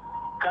ko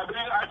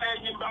kabri ate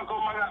ni banko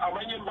mara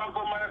amani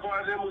banko mara ko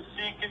ade mu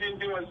si kidin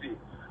diwasi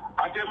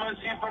ate man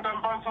si padam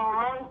panso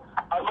long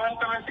aman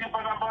tan si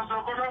padam panso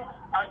ko long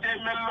ate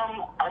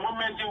mellom amu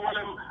menti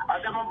walem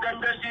ate mo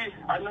gambeji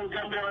anu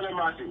gambe wala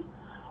mati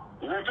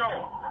Woto,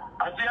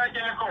 atia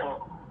jele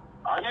ko,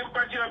 anin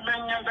pati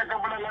men nyanta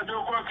kabula la do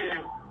ko ke,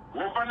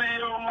 wo fana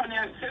yo mani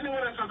seni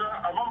wala sodo,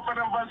 amam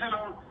fana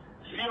basilo,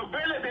 si yo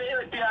bele de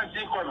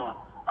APRC kono,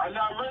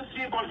 ana man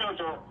si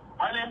bojoto,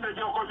 anin be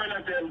do ko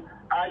melatel,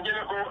 a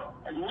jele ko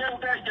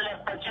nyanta jele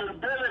pati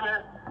bele me,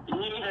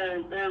 ni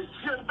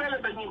si yo bele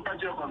be ni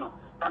pati kono,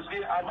 parce que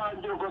avant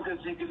do ko ke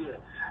sikiriye.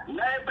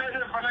 Na e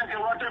bele fana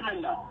ke woto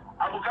menna,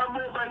 abu kambo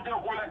bante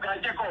ko la ka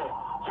jeko.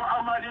 So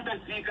amadi be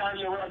sika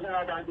le wala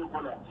da da do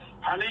kola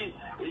hani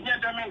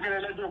inyata men kele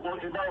le do ko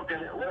e ba o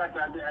kele wala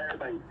ta be ay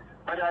bay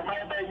bada ma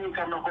bay ni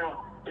kama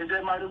ko e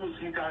de ma do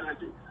sika le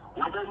de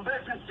wodo be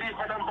si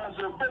fadam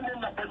paso benin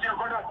na pati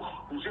ko do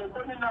je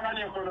benin na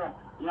ngani ko do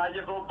na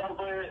je ko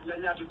banko le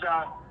nyatu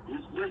ta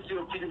be si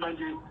o kidi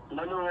manje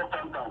ngano o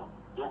tanta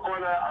do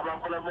kola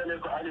aba kola mele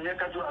ko ali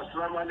hekatu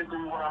assalamu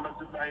alaikum wa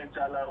rahmatullahi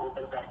ta'ala wa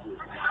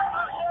barakatuh.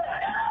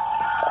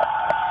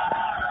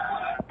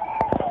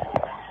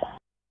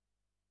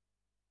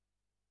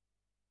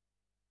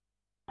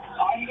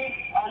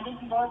 On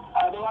this note,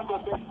 I don't want to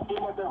take too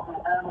much of the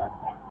time.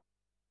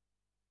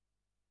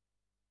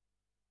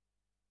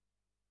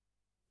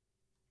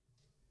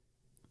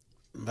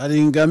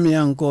 Baringami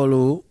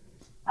ankolo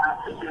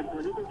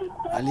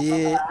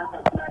ali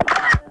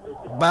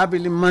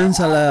Babili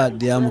Mansa la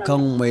diam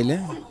kan moyle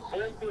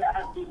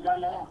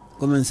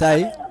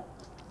comensai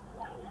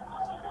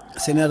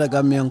senera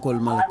gami ankol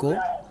malko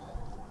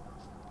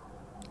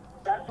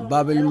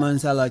Babili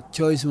Mansa la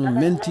choice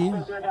momenti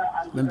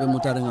membe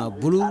mutaranga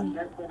bulu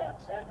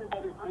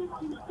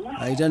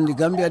aidan di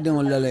Gambia de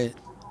ngolale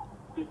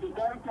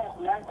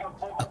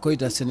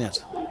akoita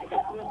senator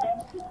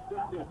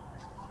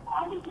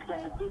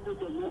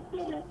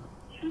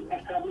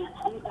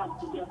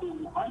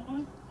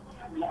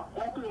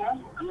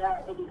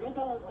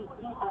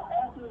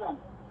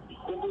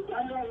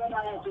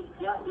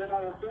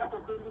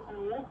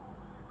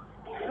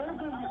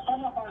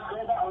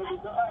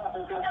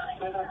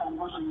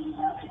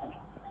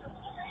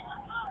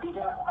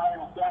because I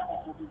am there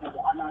for everybody,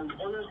 and I will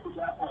always be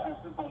there for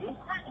everybody.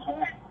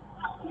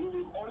 We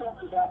will always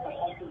be there for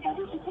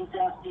everybody because they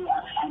are still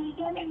and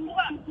then we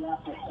will be there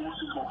for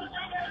everybody.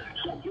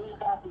 So doing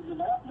that is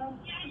development,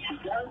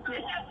 security,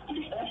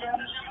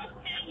 independence,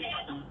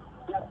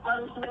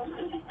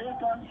 prosperity,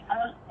 education,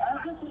 and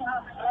everything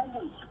has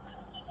language.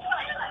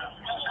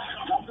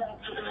 That is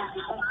actually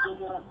the most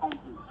dangerous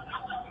country.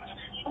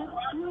 But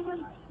we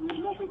will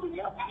make it the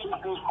most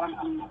peaceful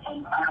country on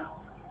earth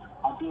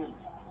again.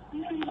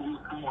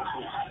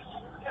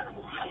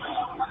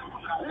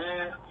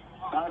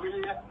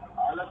 Babili,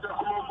 ala ta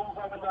kuma kun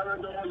fara tare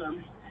da wannan.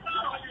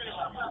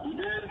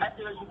 Ne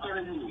hakkin su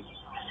kare ni.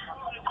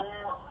 Ko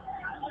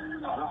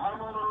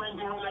alhamdulillah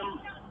wannan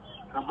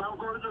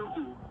banko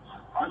joku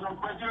ano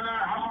pajina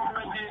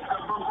hamamadi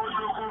banko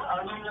joku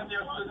ani ngani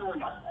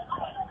asudona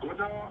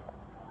odo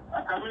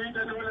akami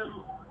de wala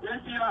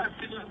yeti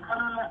asini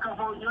kana ka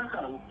fo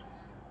nyaka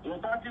yo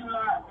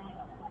takilla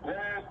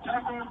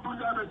tako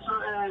tuda de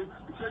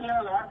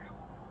senyala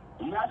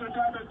yato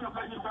tabe to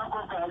kani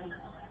banko kan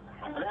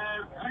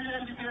free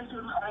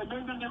education ay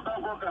bendu ni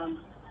banko kan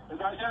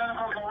da jara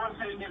ko ko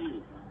wonse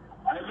ni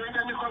ay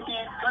bendu ko ki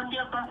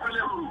Gambia banko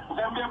le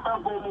Gambia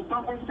banko mu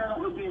banko tan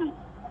ko bi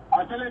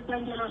atele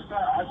tengelo sa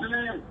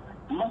atele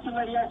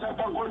masala ya sa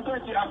banko to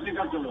ci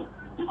Afrika to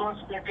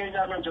because ke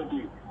Kenya na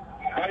jodi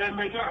ay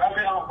mejo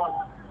ave apa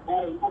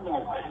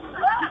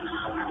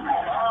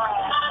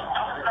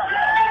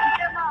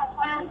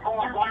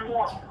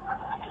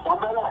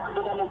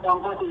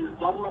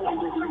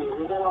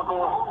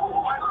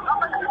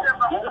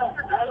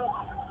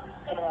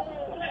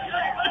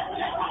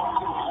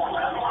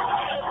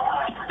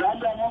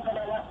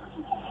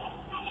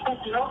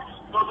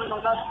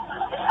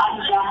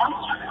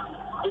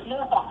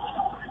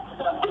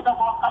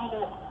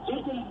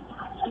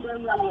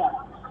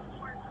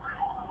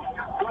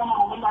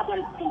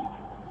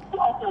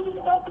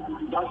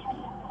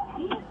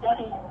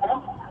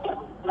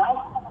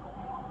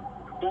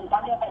dan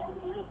kami akan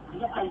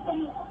menyiapkan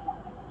kami.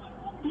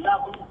 Tidak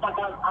boleh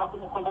pada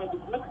aku mencoba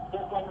dikit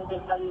dan saya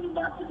menjadi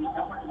industri di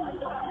sana.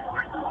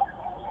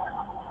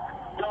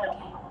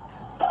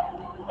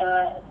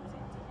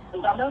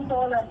 Kami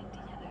tolong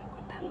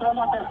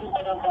sama tersi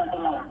pada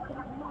kantor.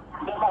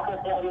 Sama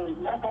tersi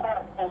yang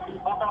pada tersi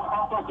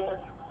apa ke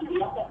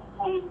dia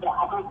tidak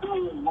apa tu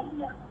yang.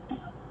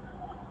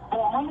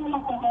 Mana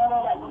yang kita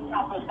lagi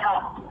apa dah?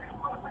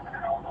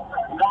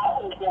 Dah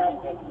itu yang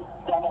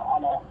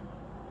ada.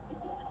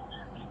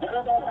 Jadi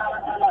kalau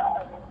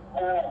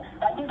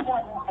tadi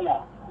buat saya,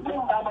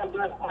 kita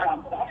berjuang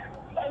orang.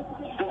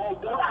 Jadi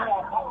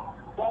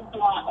dan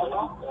tua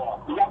Allah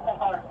yang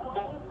terhormat.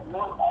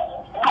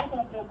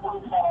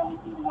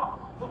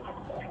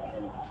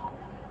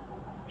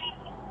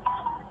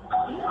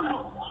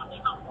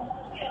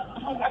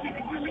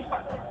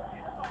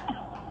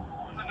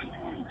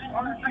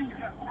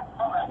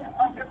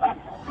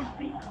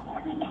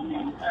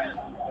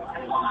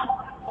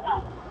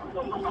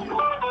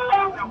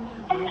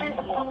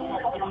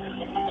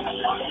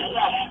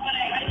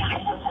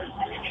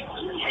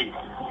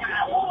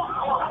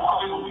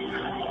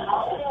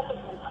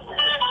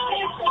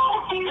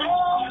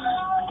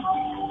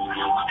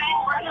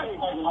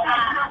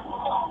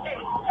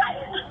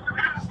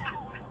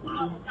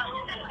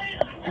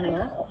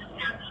 Hello?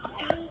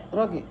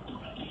 Rocky.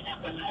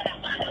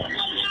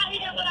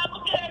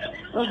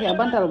 Rocky,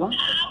 abantal ba?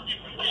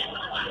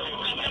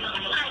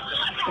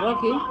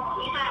 Rocky?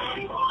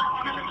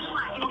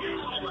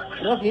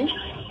 Rocky?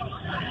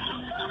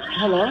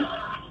 Hello?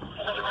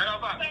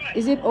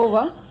 Is it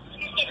over?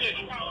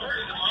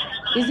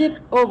 Is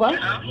it over?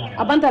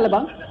 Abantale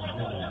bang?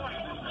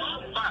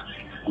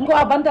 Nko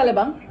abantale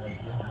bang?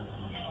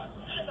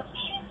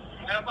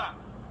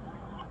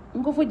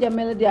 Nko fu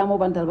jamele di amo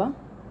bantal bang?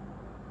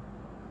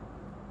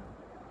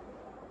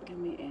 Give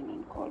me in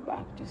and call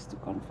back just to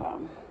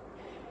confirm.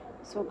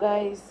 So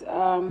guys,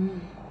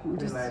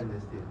 just,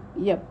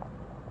 yep.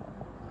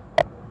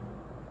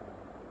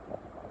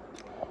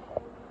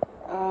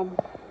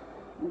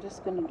 I'm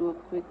just gonna do a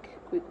quick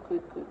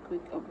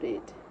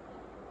update.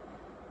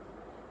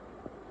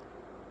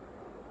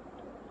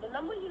 The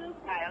number you have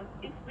dialed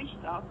is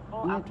switched off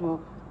or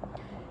Network.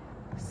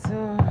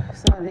 So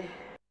sorry.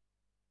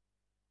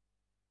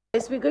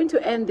 Yes, we're going to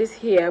end this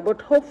here,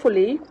 but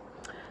hopefully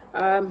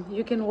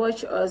you can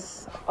watch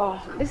us.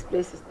 Oh, this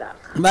place is dark.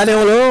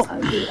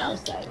 I'll be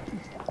outside.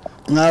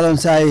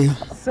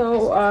 So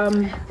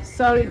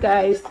sorry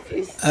guys,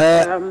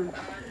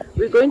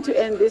 we're going to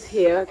end this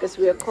here because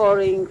we are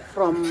calling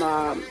from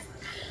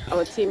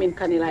our team in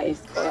Kanila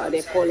is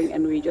they're calling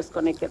and we just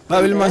connected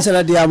from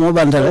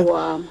there.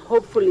 So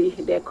hopefully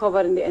they're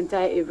covering the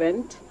entire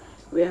event.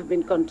 We have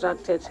been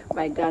contracted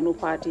by Ganu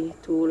Party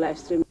to live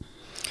stream.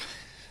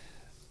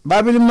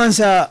 Babili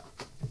Mansa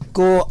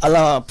ko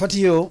ala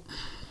patio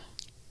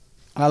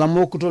ala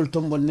mokutol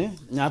tombonne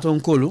nyaton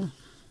kolu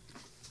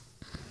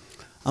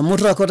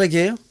amutra kota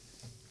ke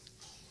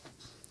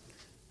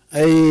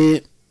ay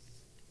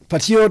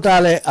patio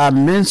tale a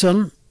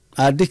mention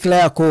a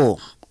declare ko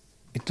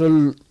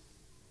itol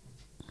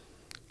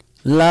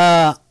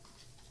la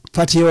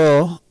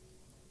patio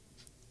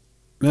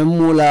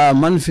memula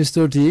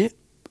manifesto ti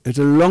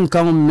itol long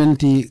kam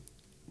menti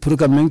pour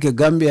que menke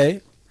Gambia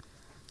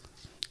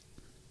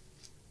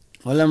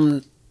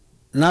Walam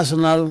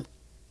National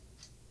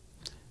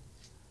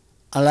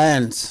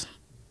Alliance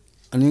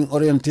aning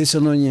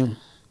orientation nying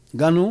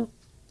Ganu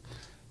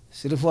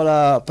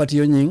sirifola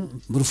patio nying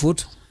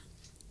burfoot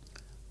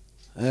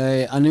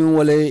aning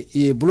wale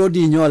e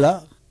blodi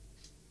nyola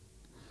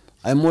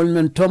ay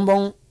molmen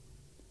tombong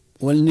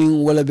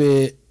walning wala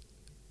be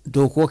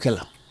do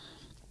kokela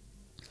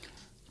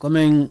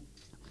comme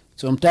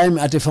sometime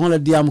ate fangla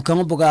diam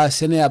kan boga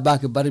sene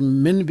abake bari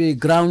men be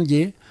ground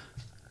je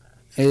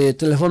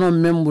telephone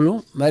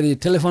membulu bari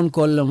telephone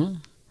call lam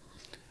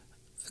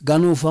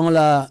ganu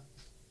fangla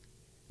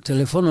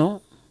telephone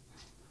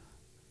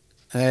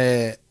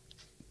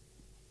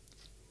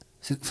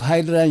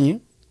hydrani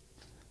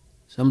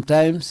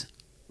sometimes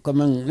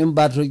comme nim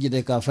batro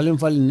jide ka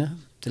falina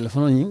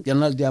telephone ni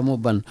janal diamo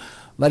ban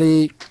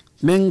bari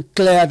men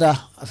cleata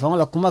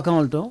fangla kuma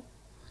kanolto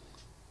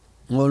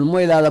ngol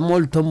moy la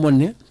mol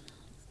tombone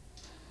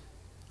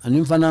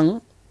anim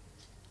fanang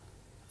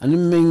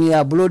anim men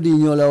ya blodi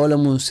nyola wala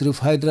mun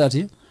sirif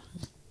hydrati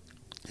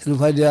sirif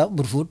hydra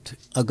burfut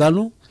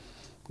aganu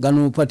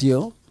ganu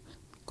patio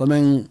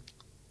comme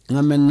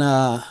ngamen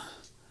na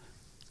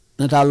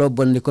natalo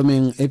bonde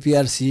comme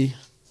APRC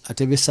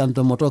atebe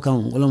santo moto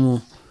kan wala mu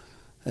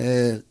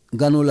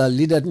ganu la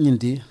leader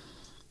nyinti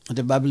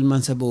ate Babili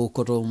Mansa bo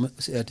koto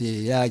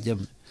ate ya jam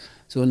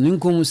so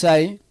ninko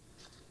musai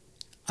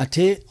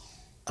ate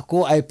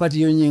ko ay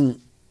patio nyin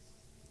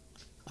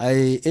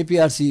ay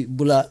APRC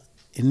bula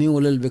ni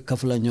wolel be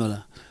kafla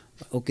nyola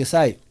okay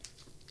sai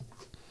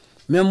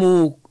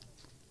memu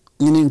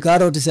nyinin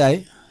karoti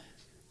sai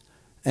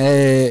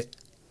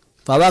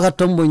pawaka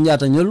tombo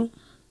njata nyolu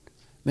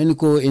men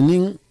ko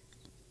enin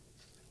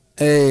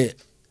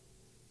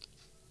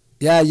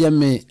ya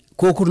jamme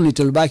kokurni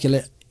tol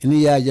bakele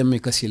ni ya jamme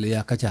kasile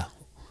ya kacha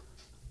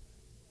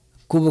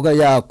kubuka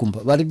ya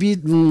kumpa bari bi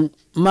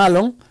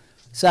malong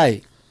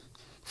sai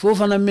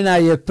fofana mina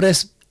ye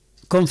press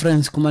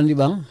conference kumandi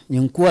bang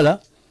nyin kuala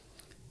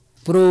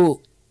pro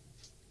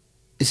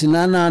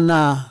isinana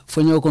na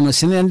fonyo kono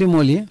sinendi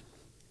moli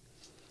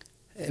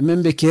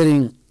membe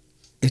kering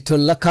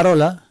itolla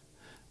karola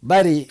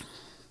bari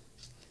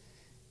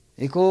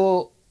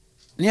iko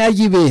ni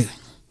ajibe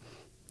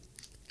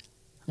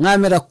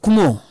ngamera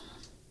kumo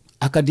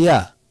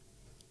akadia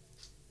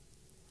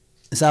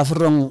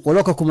safrong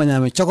woloka kuma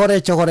nyame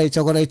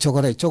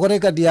chokore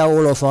kadia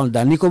wolo found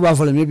da niko ba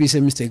fole maybe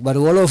a mistake but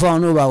wolo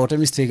found no ba what a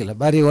mistake la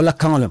bari wala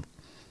kangolem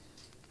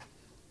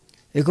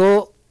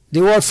iko the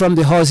word from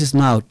the horse's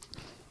mouth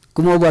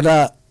kumo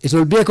bada it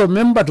will be a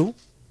member to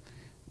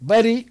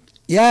bari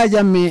ya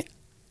jamme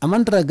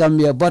amantra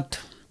Gambia but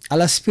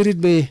ala spirit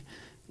be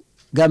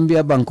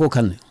Gambia banko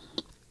kan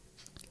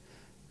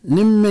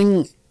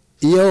nimmen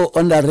yo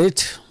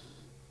underrate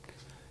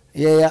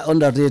ya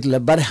underrate la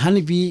bar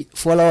hanbi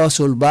follow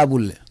sol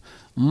babul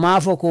ma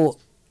foko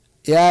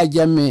ya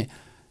jamme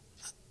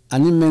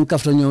animen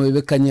kafta nyowe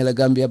be kanyela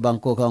Gambia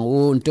banko kan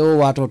o ntewo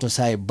wato to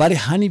sai bar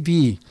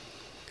hanbi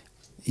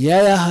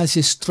ya has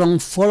a strong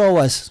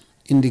followers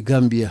in the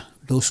Gambia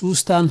those who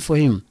stand for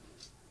him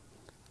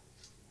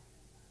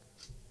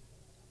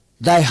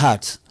die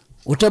hard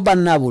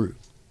utabannabul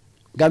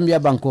Gambia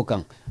banko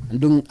kan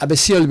ndung abe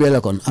siol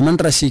bela kon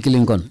amantra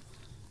sikilin kon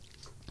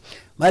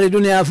mari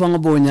dunia fanga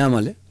bo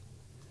nyamale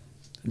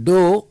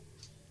do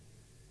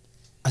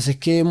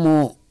asake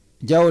mo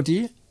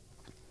jawti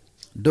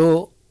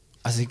do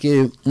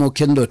asake mo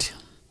kendoti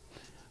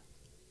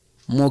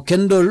mo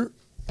kendol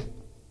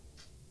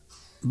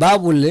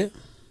babule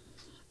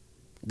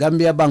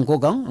Gambia banko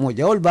kan mo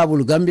jawol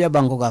babul Gambia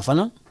banko ka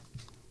fana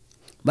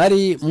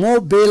bari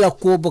mo bela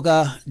ko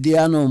boka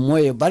diano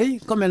moye bari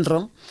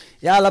commentron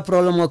ya la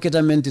problem o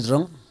keta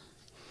mentitron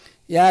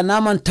ya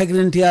naman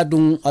tagrintiya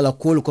dum ala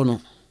kol kono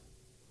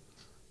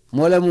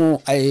molemu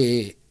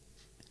ay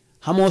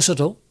hamo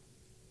soto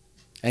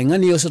ay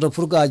ngani yo soto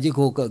purga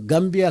jiko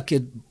Gambia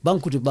ke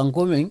bankuti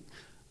banko men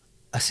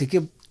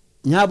asike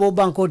nyabo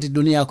banko di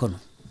dunia kono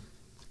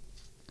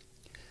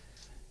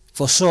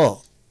for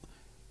sure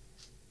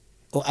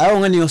o ayo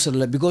ngani yo soto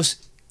la because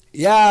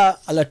ya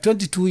ala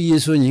 22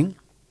 years oning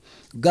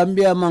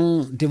Gambia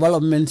mang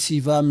development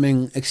siva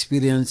men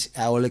experience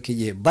awole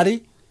kije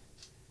bari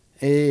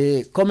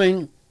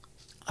coming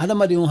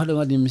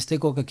hadamadi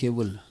mistake ko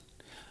kebul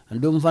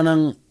andum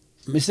fanan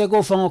mistake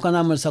ko fango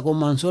kana mal sako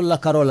mansol la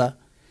karola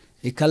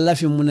e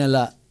kallafi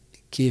munela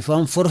ki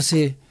fam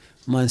forcer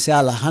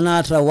mansala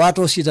hanata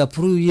wato sita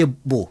pru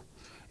yebbo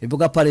e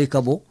buga pare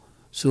kabo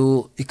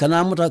so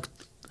ikana muta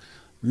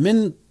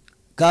men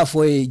ka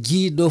foy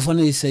ji do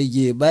fane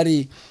sayje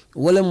bari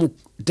wala mu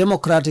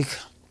democratic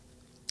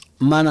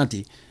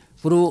manati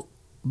pour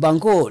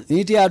banko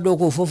niti ado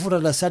ko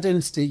fofura da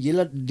certain stage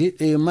la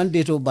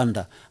mandate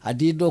banda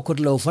adi do ko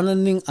law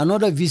fananin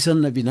another vision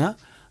na bina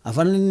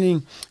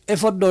afananin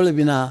effort dole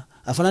bina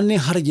afananin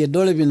harje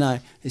dole bina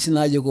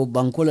isinaje ko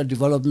banko la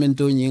development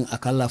to nyin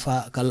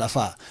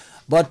akalafa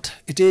but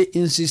it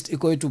insist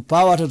iko to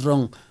power to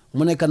wrong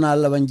mune kana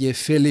la banje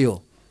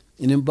failure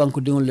inen banko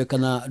dingol le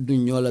kana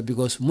dunyola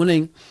because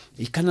mune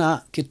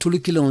ikana ke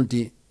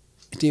tulikilonti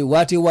ite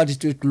wati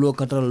to lo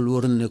katral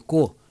lorne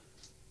ko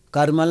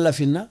karmal la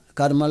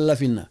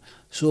finna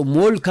so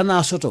mol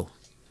kana soto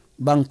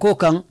banko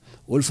kan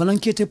wol fanan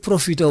kete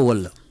profito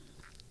wala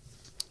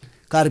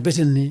kar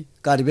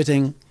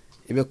beten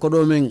ibe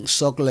kodo men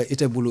sokla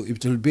ite bulu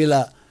ibtul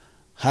bela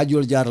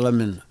hajol jarla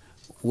men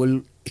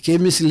wol ke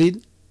mislead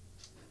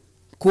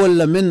ko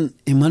la men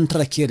e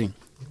mantra kering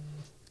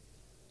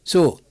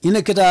so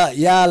ina keta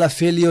ya la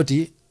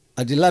failure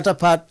adi latter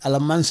part ala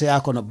manse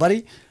yakono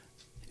bari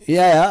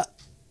yaya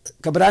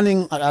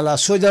kabrani ala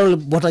sojar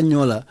bota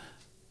nyola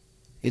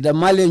ida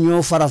male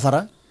nyo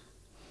fara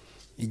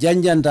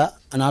janjanta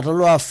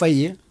anatolo a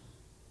faye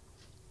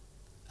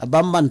a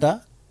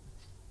bambanta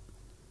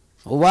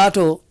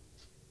wato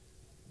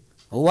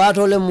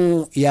le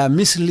mu ya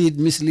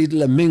mislead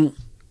la min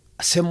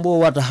sembo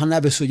wata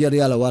hanabe sojar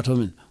yala wato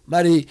min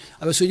bari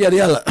abe sojar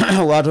yala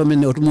wato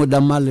min otumo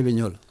damalle be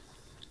nyola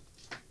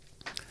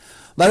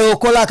bari o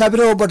kola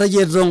kabiro bota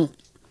je dron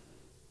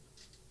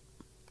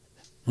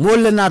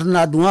molle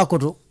na dunga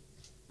koto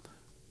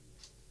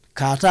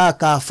kata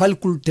ka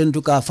falkul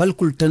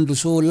tendu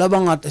so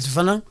labanga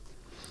tefana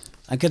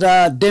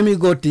aketa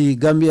demigoti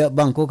Gambia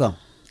banko kam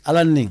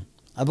alanning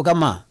abuka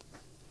ma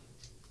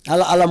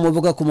ala mo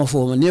buka kuma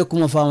foma ne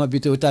kuma fama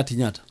bito tati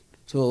nyata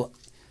so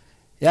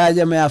ya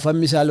jama ya fam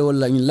misale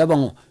wala nyin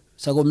labango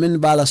sago min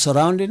bala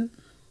surrounding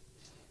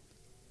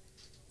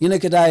ina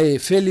kedai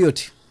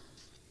felioti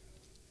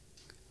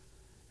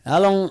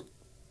alon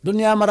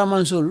dunya mara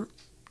mansul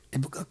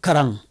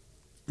karang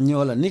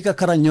nyola nika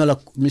karang nyola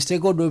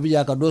mistake do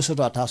biya ka do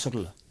soto ata soto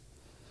la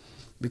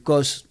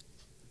because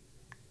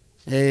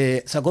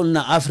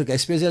sagonna Africa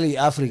especially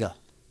Africa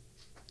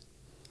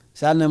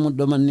sana mu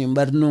do man ni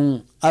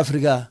mbarnu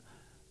Africa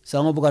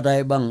sango bukata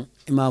e bang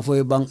ima fo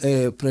e bang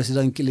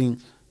president killing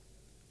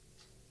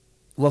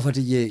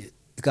wafati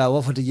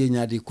je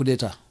nyaadi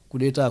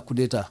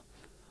kudeta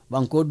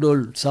banko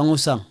dol sango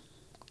sang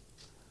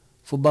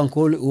fo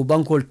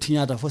bankol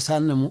tinyata fo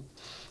sanne mu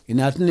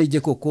inatne je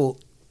ko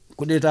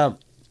kudeta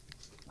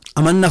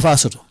aman nafa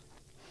soto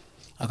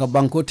aka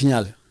banko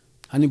tinyal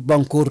hani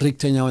banko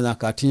rikte nyawna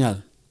ka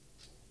tinyal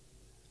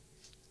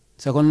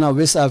sakonna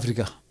West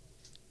Africa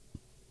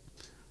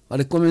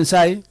wale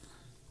komensai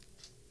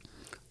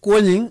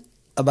koning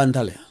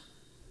abandale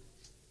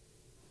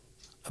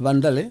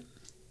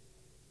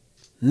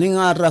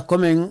ninga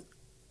komen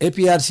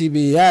APRC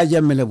bi ya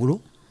jamele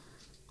bulu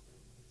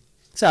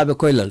sabe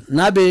koylal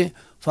nabe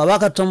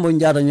fawaka tombo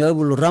njara nyol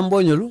bulu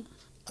rambo nyolu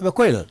abe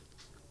koylal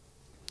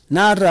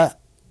nara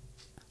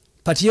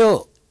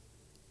patio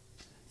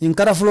in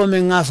karafulo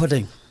men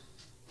ngafoten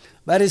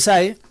bari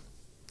sai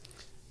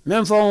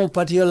même fon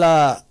patio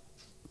la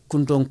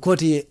kunton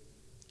koti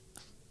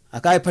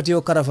akai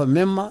patio karafa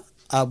memma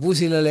a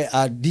busilale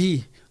a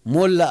di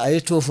molla a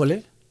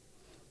etofole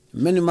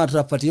men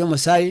matra patio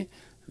masai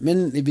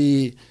men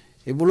ibi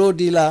ibulo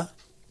dila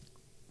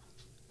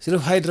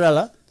sirf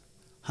hydrala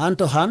hand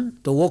to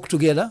hand to work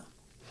together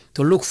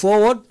to look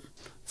forward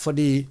for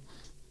the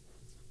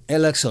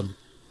election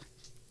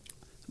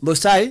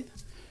bosai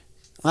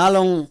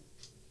along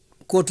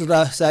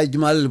kotura sai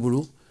jumal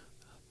bulu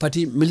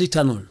party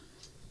militanol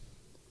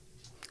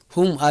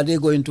whom are they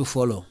going to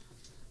follow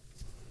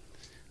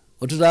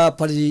otuda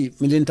party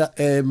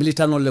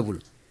militanol level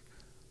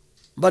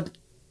but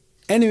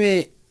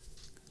anyway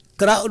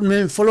crowd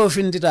men follow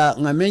findita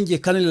ngamenje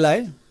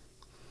kanilai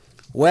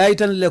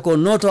waitan leko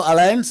noto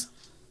alliance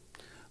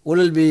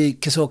will be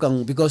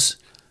kesokang because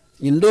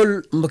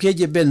indol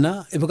mbakeje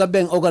benna e baka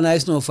ben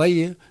organize no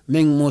faye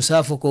men mo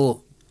safo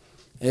ko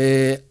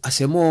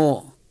as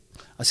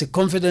a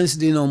confidence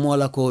dino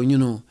mola ko you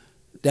know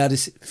there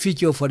is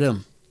future for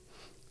them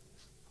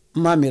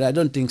mamira I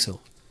don't think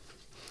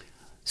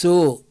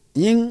so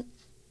yin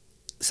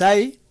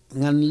sai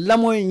ngan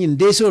lamoy nyin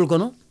desol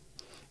kono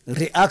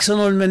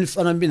reactionol men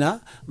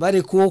fanambina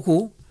bari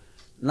koku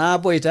na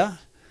boyta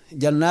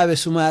jannabe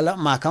sumala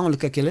ma kanol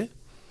kekele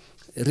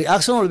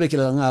reactionol be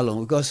kila ngalo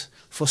because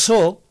for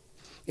so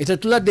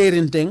itatula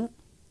derin thing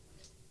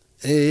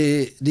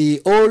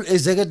the old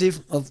executive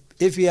of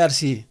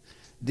APRC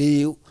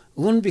they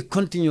won't be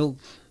continue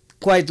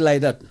quite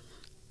like that.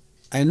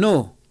 I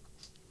know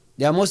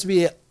there must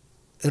be a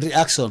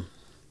reaction,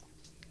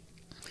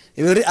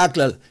 a very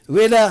reaction,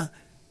 whether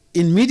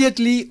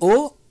immediately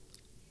or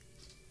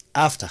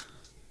after.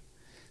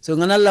 So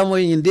nganala mo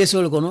in this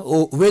or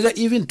whether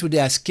even to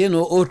their skin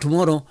or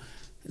tomorrow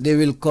they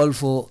will call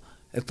for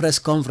a press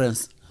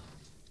conference.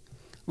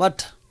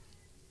 But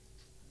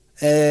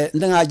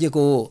ndangaje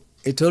ko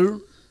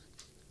etol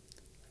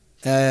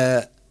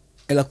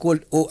ela call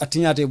o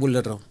atinyate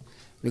bulleto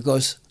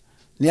because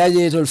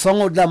niaje etol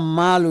fango dam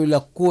malu la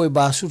ko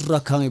ba sutra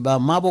kan ba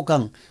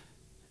mabokan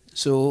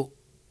so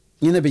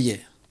nyine beye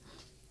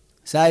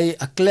sai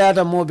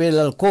akleata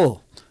mobile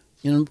ko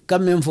ñun quand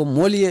même fo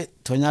molie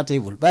to nyate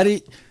bul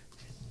bari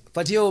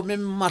patio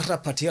même marta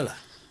patiola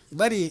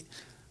bari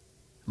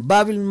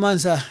Babili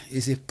Mansa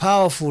is a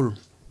powerful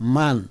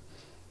man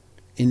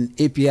in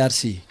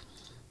APRC.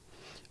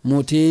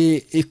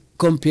 Moti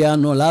compare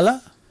no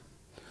lala,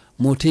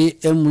 moti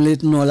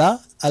emulate no la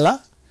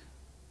ala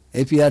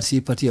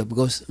APRC patio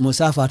because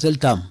Musafa tel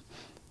tam.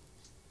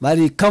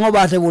 Bari kama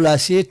bate bula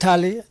si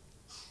tale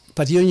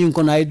patio nyin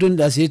kona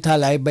idunda si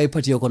tale ay bay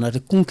patio kona te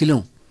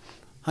kunkilon.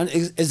 Han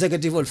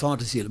executive ol fama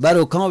to seal.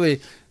 Bari kama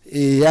be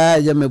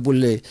ya jame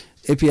bulle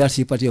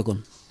APRC patio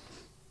kon.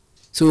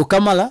 So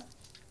kamala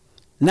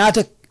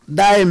nata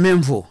dae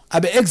memfo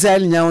abe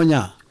exile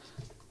nyaonya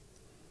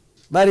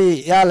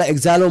bari yala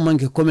exalo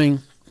manke komen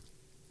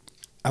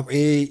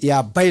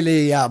ya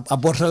baile ya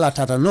aborta la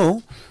tata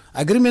no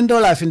agreement do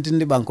la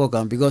fintindi banko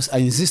kam because I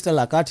insist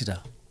la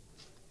katita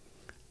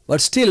but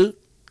still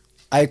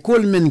I call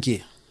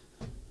menke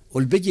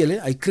ol bejele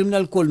I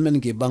criminal call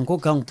menke banko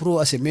kam pro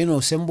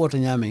asemeno sembo to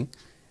nyamen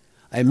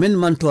I men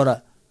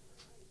mantora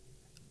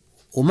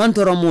o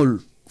mantora mol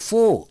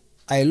fo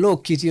ay lo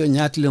kitio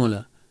nyatlen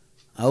la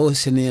awo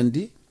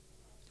senendi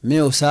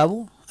me o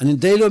sabu ani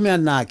daylo me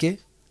anake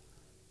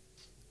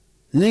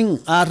ning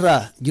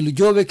ara gilu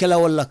jobe kala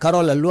wala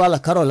karola luala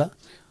karola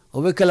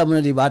o be kala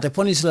munadi bate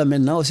ponis la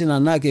men na o sina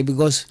nake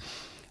because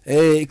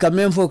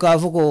kamem fo ka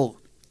foko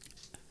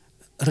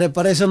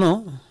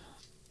reparation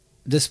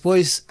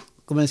después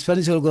como en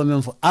Spanish o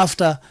go fo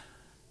after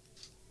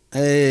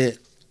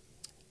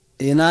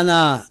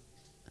inana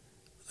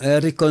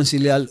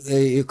reconciliar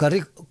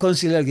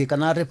reconciliar que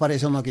kana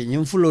reparation ke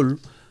nyum fulol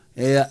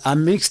a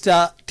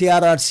mixta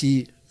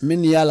TRRC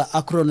min yala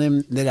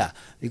acronym dega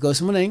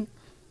because munen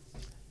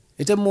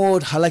ite mo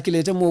halakile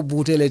ite mo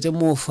butele ite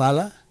mo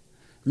fala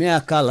me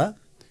akala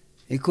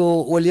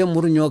iko woliye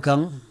murnyo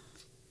kan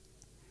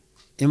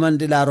iman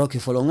de la roki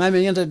folo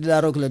ngame yenta de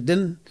la roki la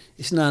den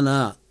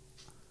isnana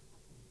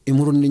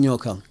imurun ni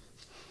nyokan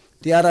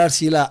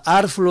TRRC la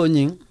ar flo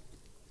nyin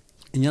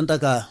nyanta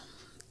ka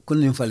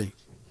kunin fali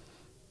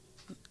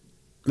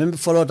membe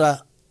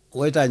folota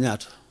wayta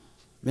nyaato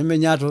membe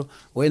nyaato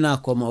wayna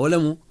koma wala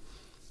mu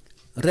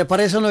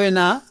reparation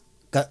wayna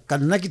ka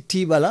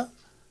nakiti bala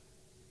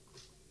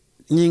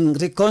nyin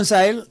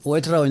reconcile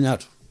waytra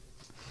nyaato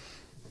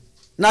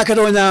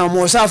nakado nya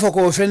mo safo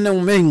ko fenne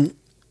men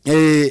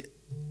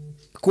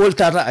kol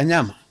tata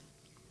anyama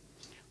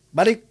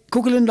bari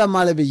kukulinda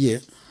male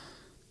biye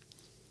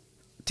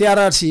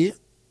TRRC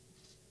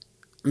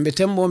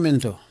mbetembo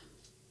mento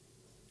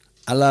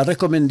ala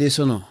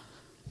recommendation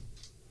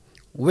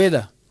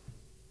whether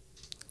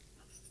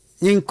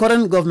in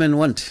current government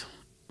want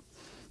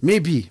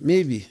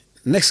maybe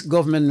next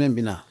government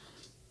maybe na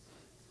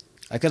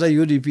akata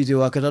UDP te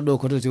wakata do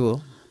koto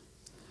tiwo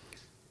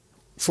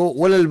fo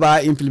wolel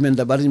ba implement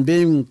da but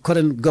in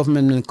current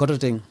government in koto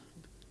ten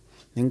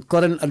in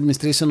current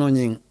administration on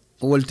yin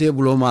wolte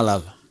bulo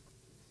malal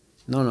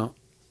no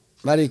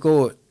bari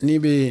ko ni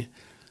be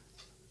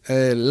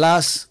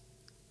last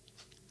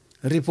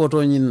report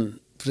on yin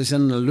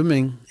president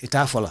Lumeng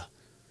itafola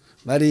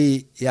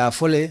bari ya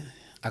fole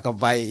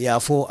akabai ya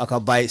fo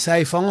akabai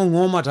sai fango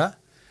ngomata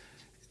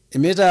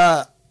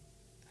imeta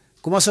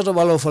kuma soto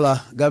balo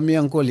fola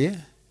gamian koli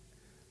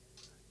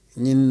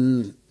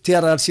nin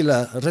TRRC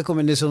la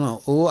recommendation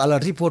o ala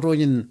report o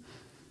nin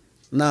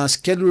na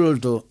schedule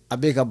to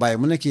abeka bay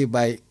muneki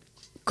bay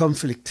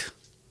conflict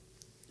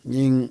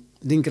nin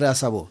dinkra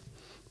sabo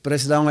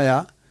president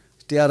ya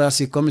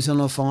TRRC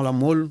commissioner fon la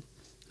mol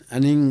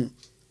aning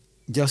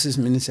justice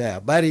minister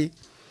bari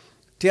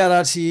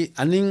TRRC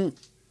aning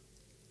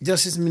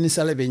justice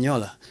minister le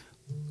benyola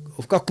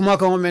ofka kuma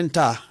ko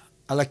menta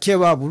ala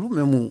keba bulu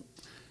memu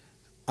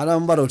ala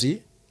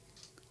mbaroti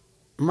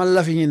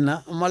malla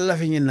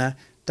finina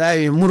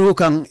tay muru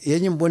kan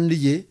yenyim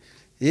bondije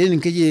yen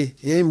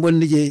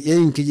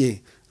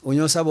kije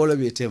onyo sabolo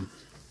betem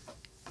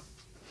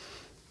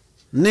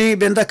ni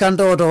benda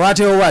kanto to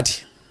wati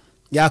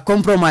ya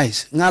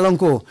compromise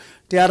ngalonko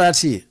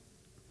TRRC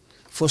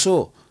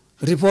foso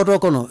report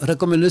okono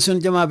recommendation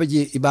jama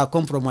beji iba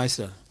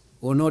compromise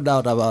or no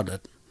doubt about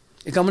that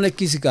ikamune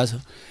kisikaso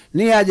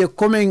ni aje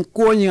komen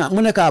konya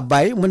muneka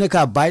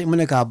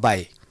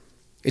bay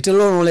ite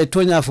lono le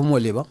tonya fo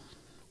moliba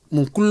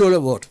mun kullo le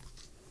bot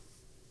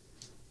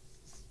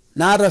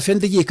nara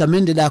fentiji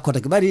kamende da kota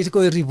bari ite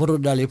ko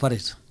report dale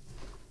paret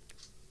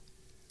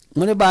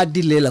mune ba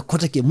dille la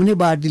kota ke mune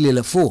ba dille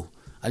la fo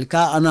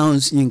alka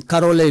announce in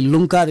karole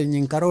lunkari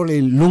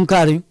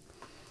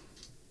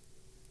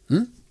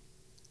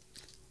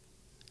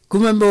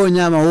kumembe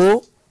nyama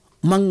o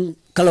man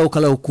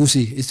kalaw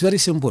kusi it's very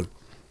simple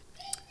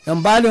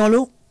yambali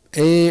ngolu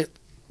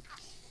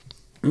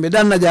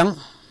mbedan na jang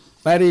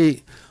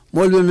bari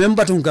molbe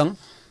membatun kan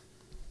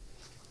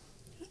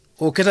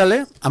o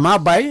ketale ama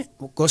bay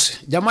kos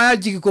jamaya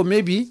jigi ko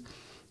maybe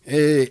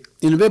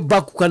inbe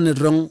bakku kan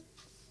rong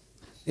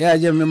ya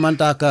jemme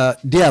manta ka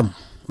diam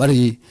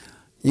bari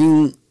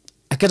in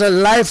aketa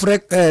live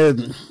rek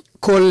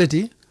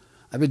quality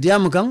abi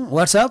diam kan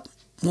whatsapp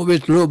mo be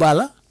lo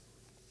bala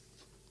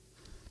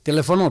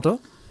telephone to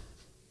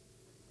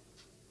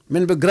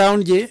men be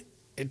ground je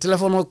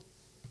telephone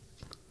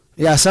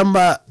ya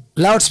samba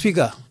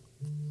loudspeaker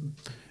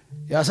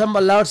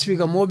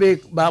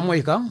mobe ba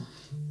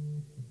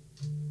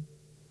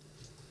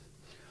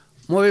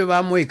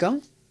moy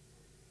kan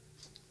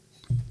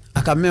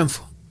aka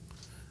memfo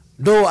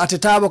do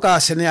atetabo ka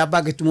Senegal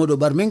baget modo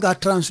bar men ga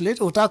translate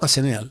o ta ka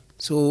Senegal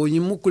so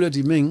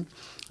nyimukuleti men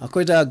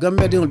akoita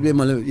Gambia de be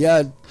mal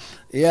ya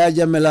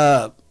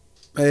jamela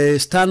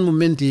stand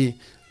momenti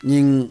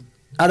ning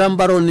Adam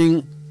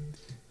Baroning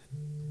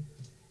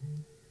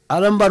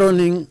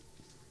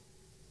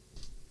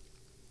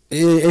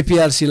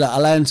Aprc'S la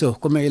alliance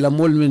comme ila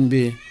mol men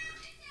be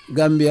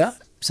Gambia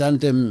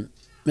santem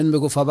men be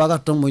ko fabaga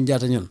tombo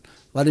njata nyon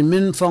wari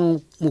min fang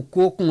mu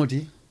ko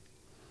ngoti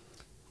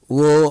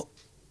wo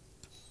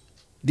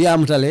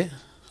diamtale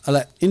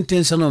ala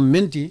intention of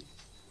menti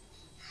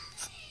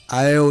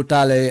ayo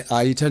tale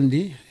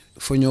ayitandi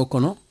fonyo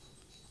kono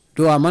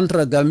to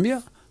amantra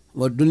Gambia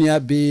wa dunia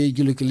be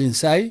julukilin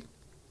sai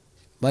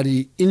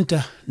bari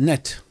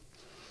internet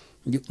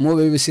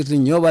mobe be sirti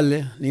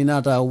nyoballe ni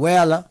nata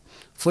wayala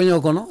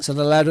fonyo kono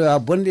satellite a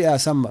bondi a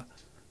samba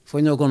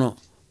fonyo kono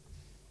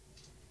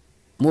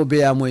mobe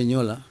ya moy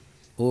nyola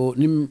o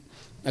nim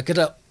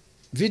aketa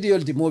video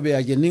di mobe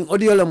ya nin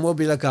audio la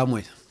mobe la ka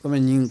moy comme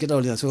ñing kita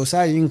wala so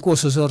sa yin ko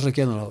so sorte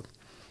kenno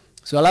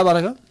so ala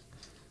baraka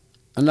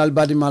anal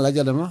badi mala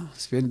jadama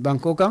spend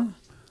banko kan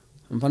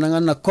fananga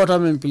na kota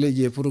men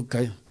pleje pour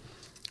kay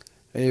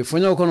e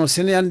fonyo kono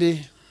seniyandi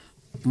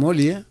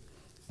moli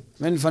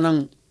men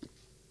fanang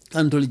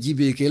antol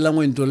jibe ke la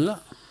moy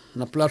tolla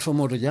na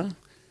plateforme to jang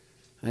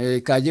e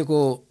kaje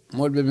ko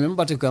molbe men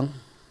batu kan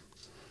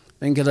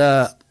en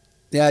keda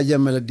ya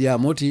jamela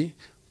diamoti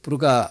pour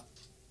ka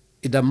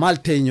ida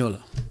malte nyola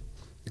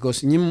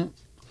because nyim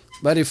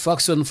bari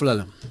faction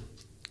fulala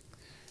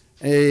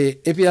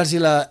APRC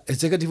la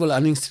executive la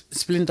aning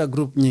splinter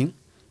group nying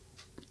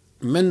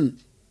men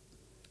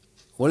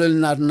wolel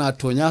na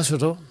to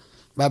nyasoto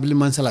Babili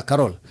Mansa la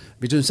Carol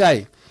bitun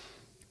sai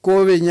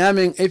ko be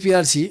nyamen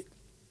APRC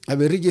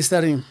abe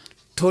registering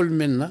tol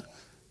men na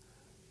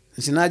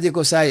sinaje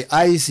ko sai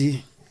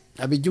IC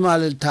abe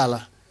jumalel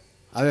tala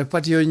abe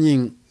patio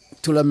nying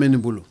tula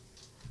men bulu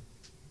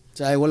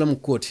sai wala mu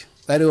koti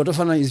bari woto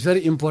fana is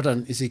very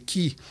important, is a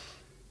key.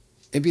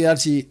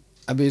 APRC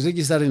abe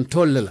registering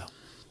tol la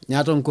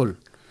nyaton kol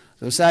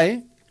so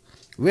sai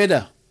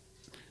weda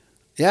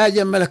ya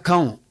jamel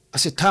kan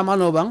ase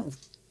tamano bang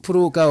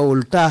pour ka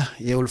ulta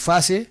ye ul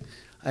fase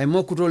ay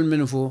mokutol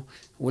men fo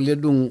wole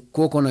dum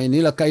koko na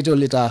ni la kayto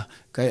leta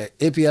ka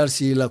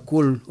APRC la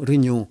cool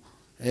renew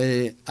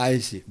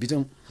IC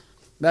bitum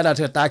bada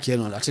ta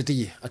takeno la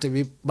tiji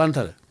atabi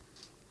bantal.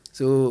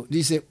 So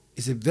this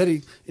is a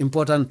very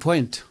important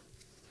point.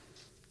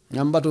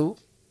 Number 2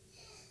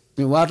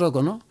 mi wato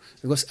kono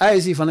because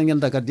IC fana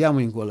ngenta ka diamu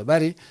ingola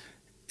bari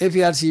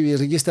APRC we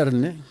register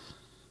ne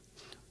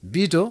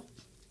bito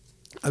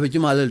abe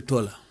jumalel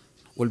tola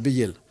wol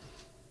bijel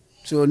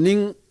so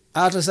ning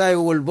ata say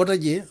wol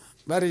botaje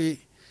bari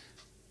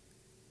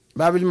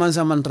Babili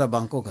Mansa mantra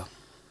bankoka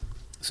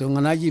so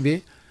nganaji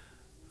be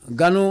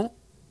ganu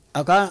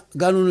aka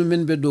ganu no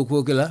men be do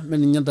ko kala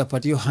men nyanta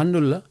patio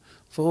handul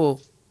for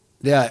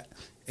they are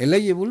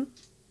eligible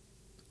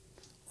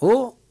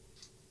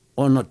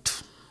or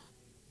not.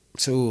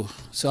 So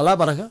ala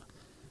baraka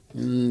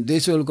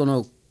desol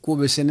kono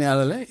kube sene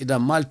alale ida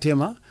mal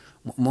tema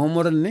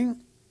momoran ning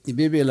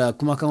ibebe la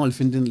kuma kanol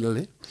findin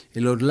lale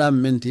ilo la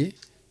menti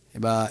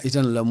ba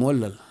itan la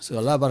molal. So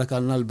ala baraka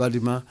nal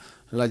badima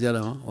la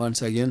jarama.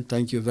 Once again,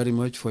 thank you very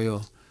much for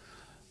your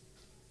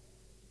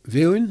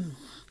viewing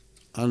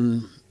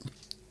and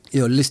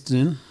your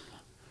listening.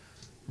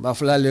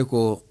 Baflale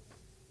ko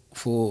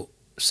for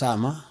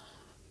sama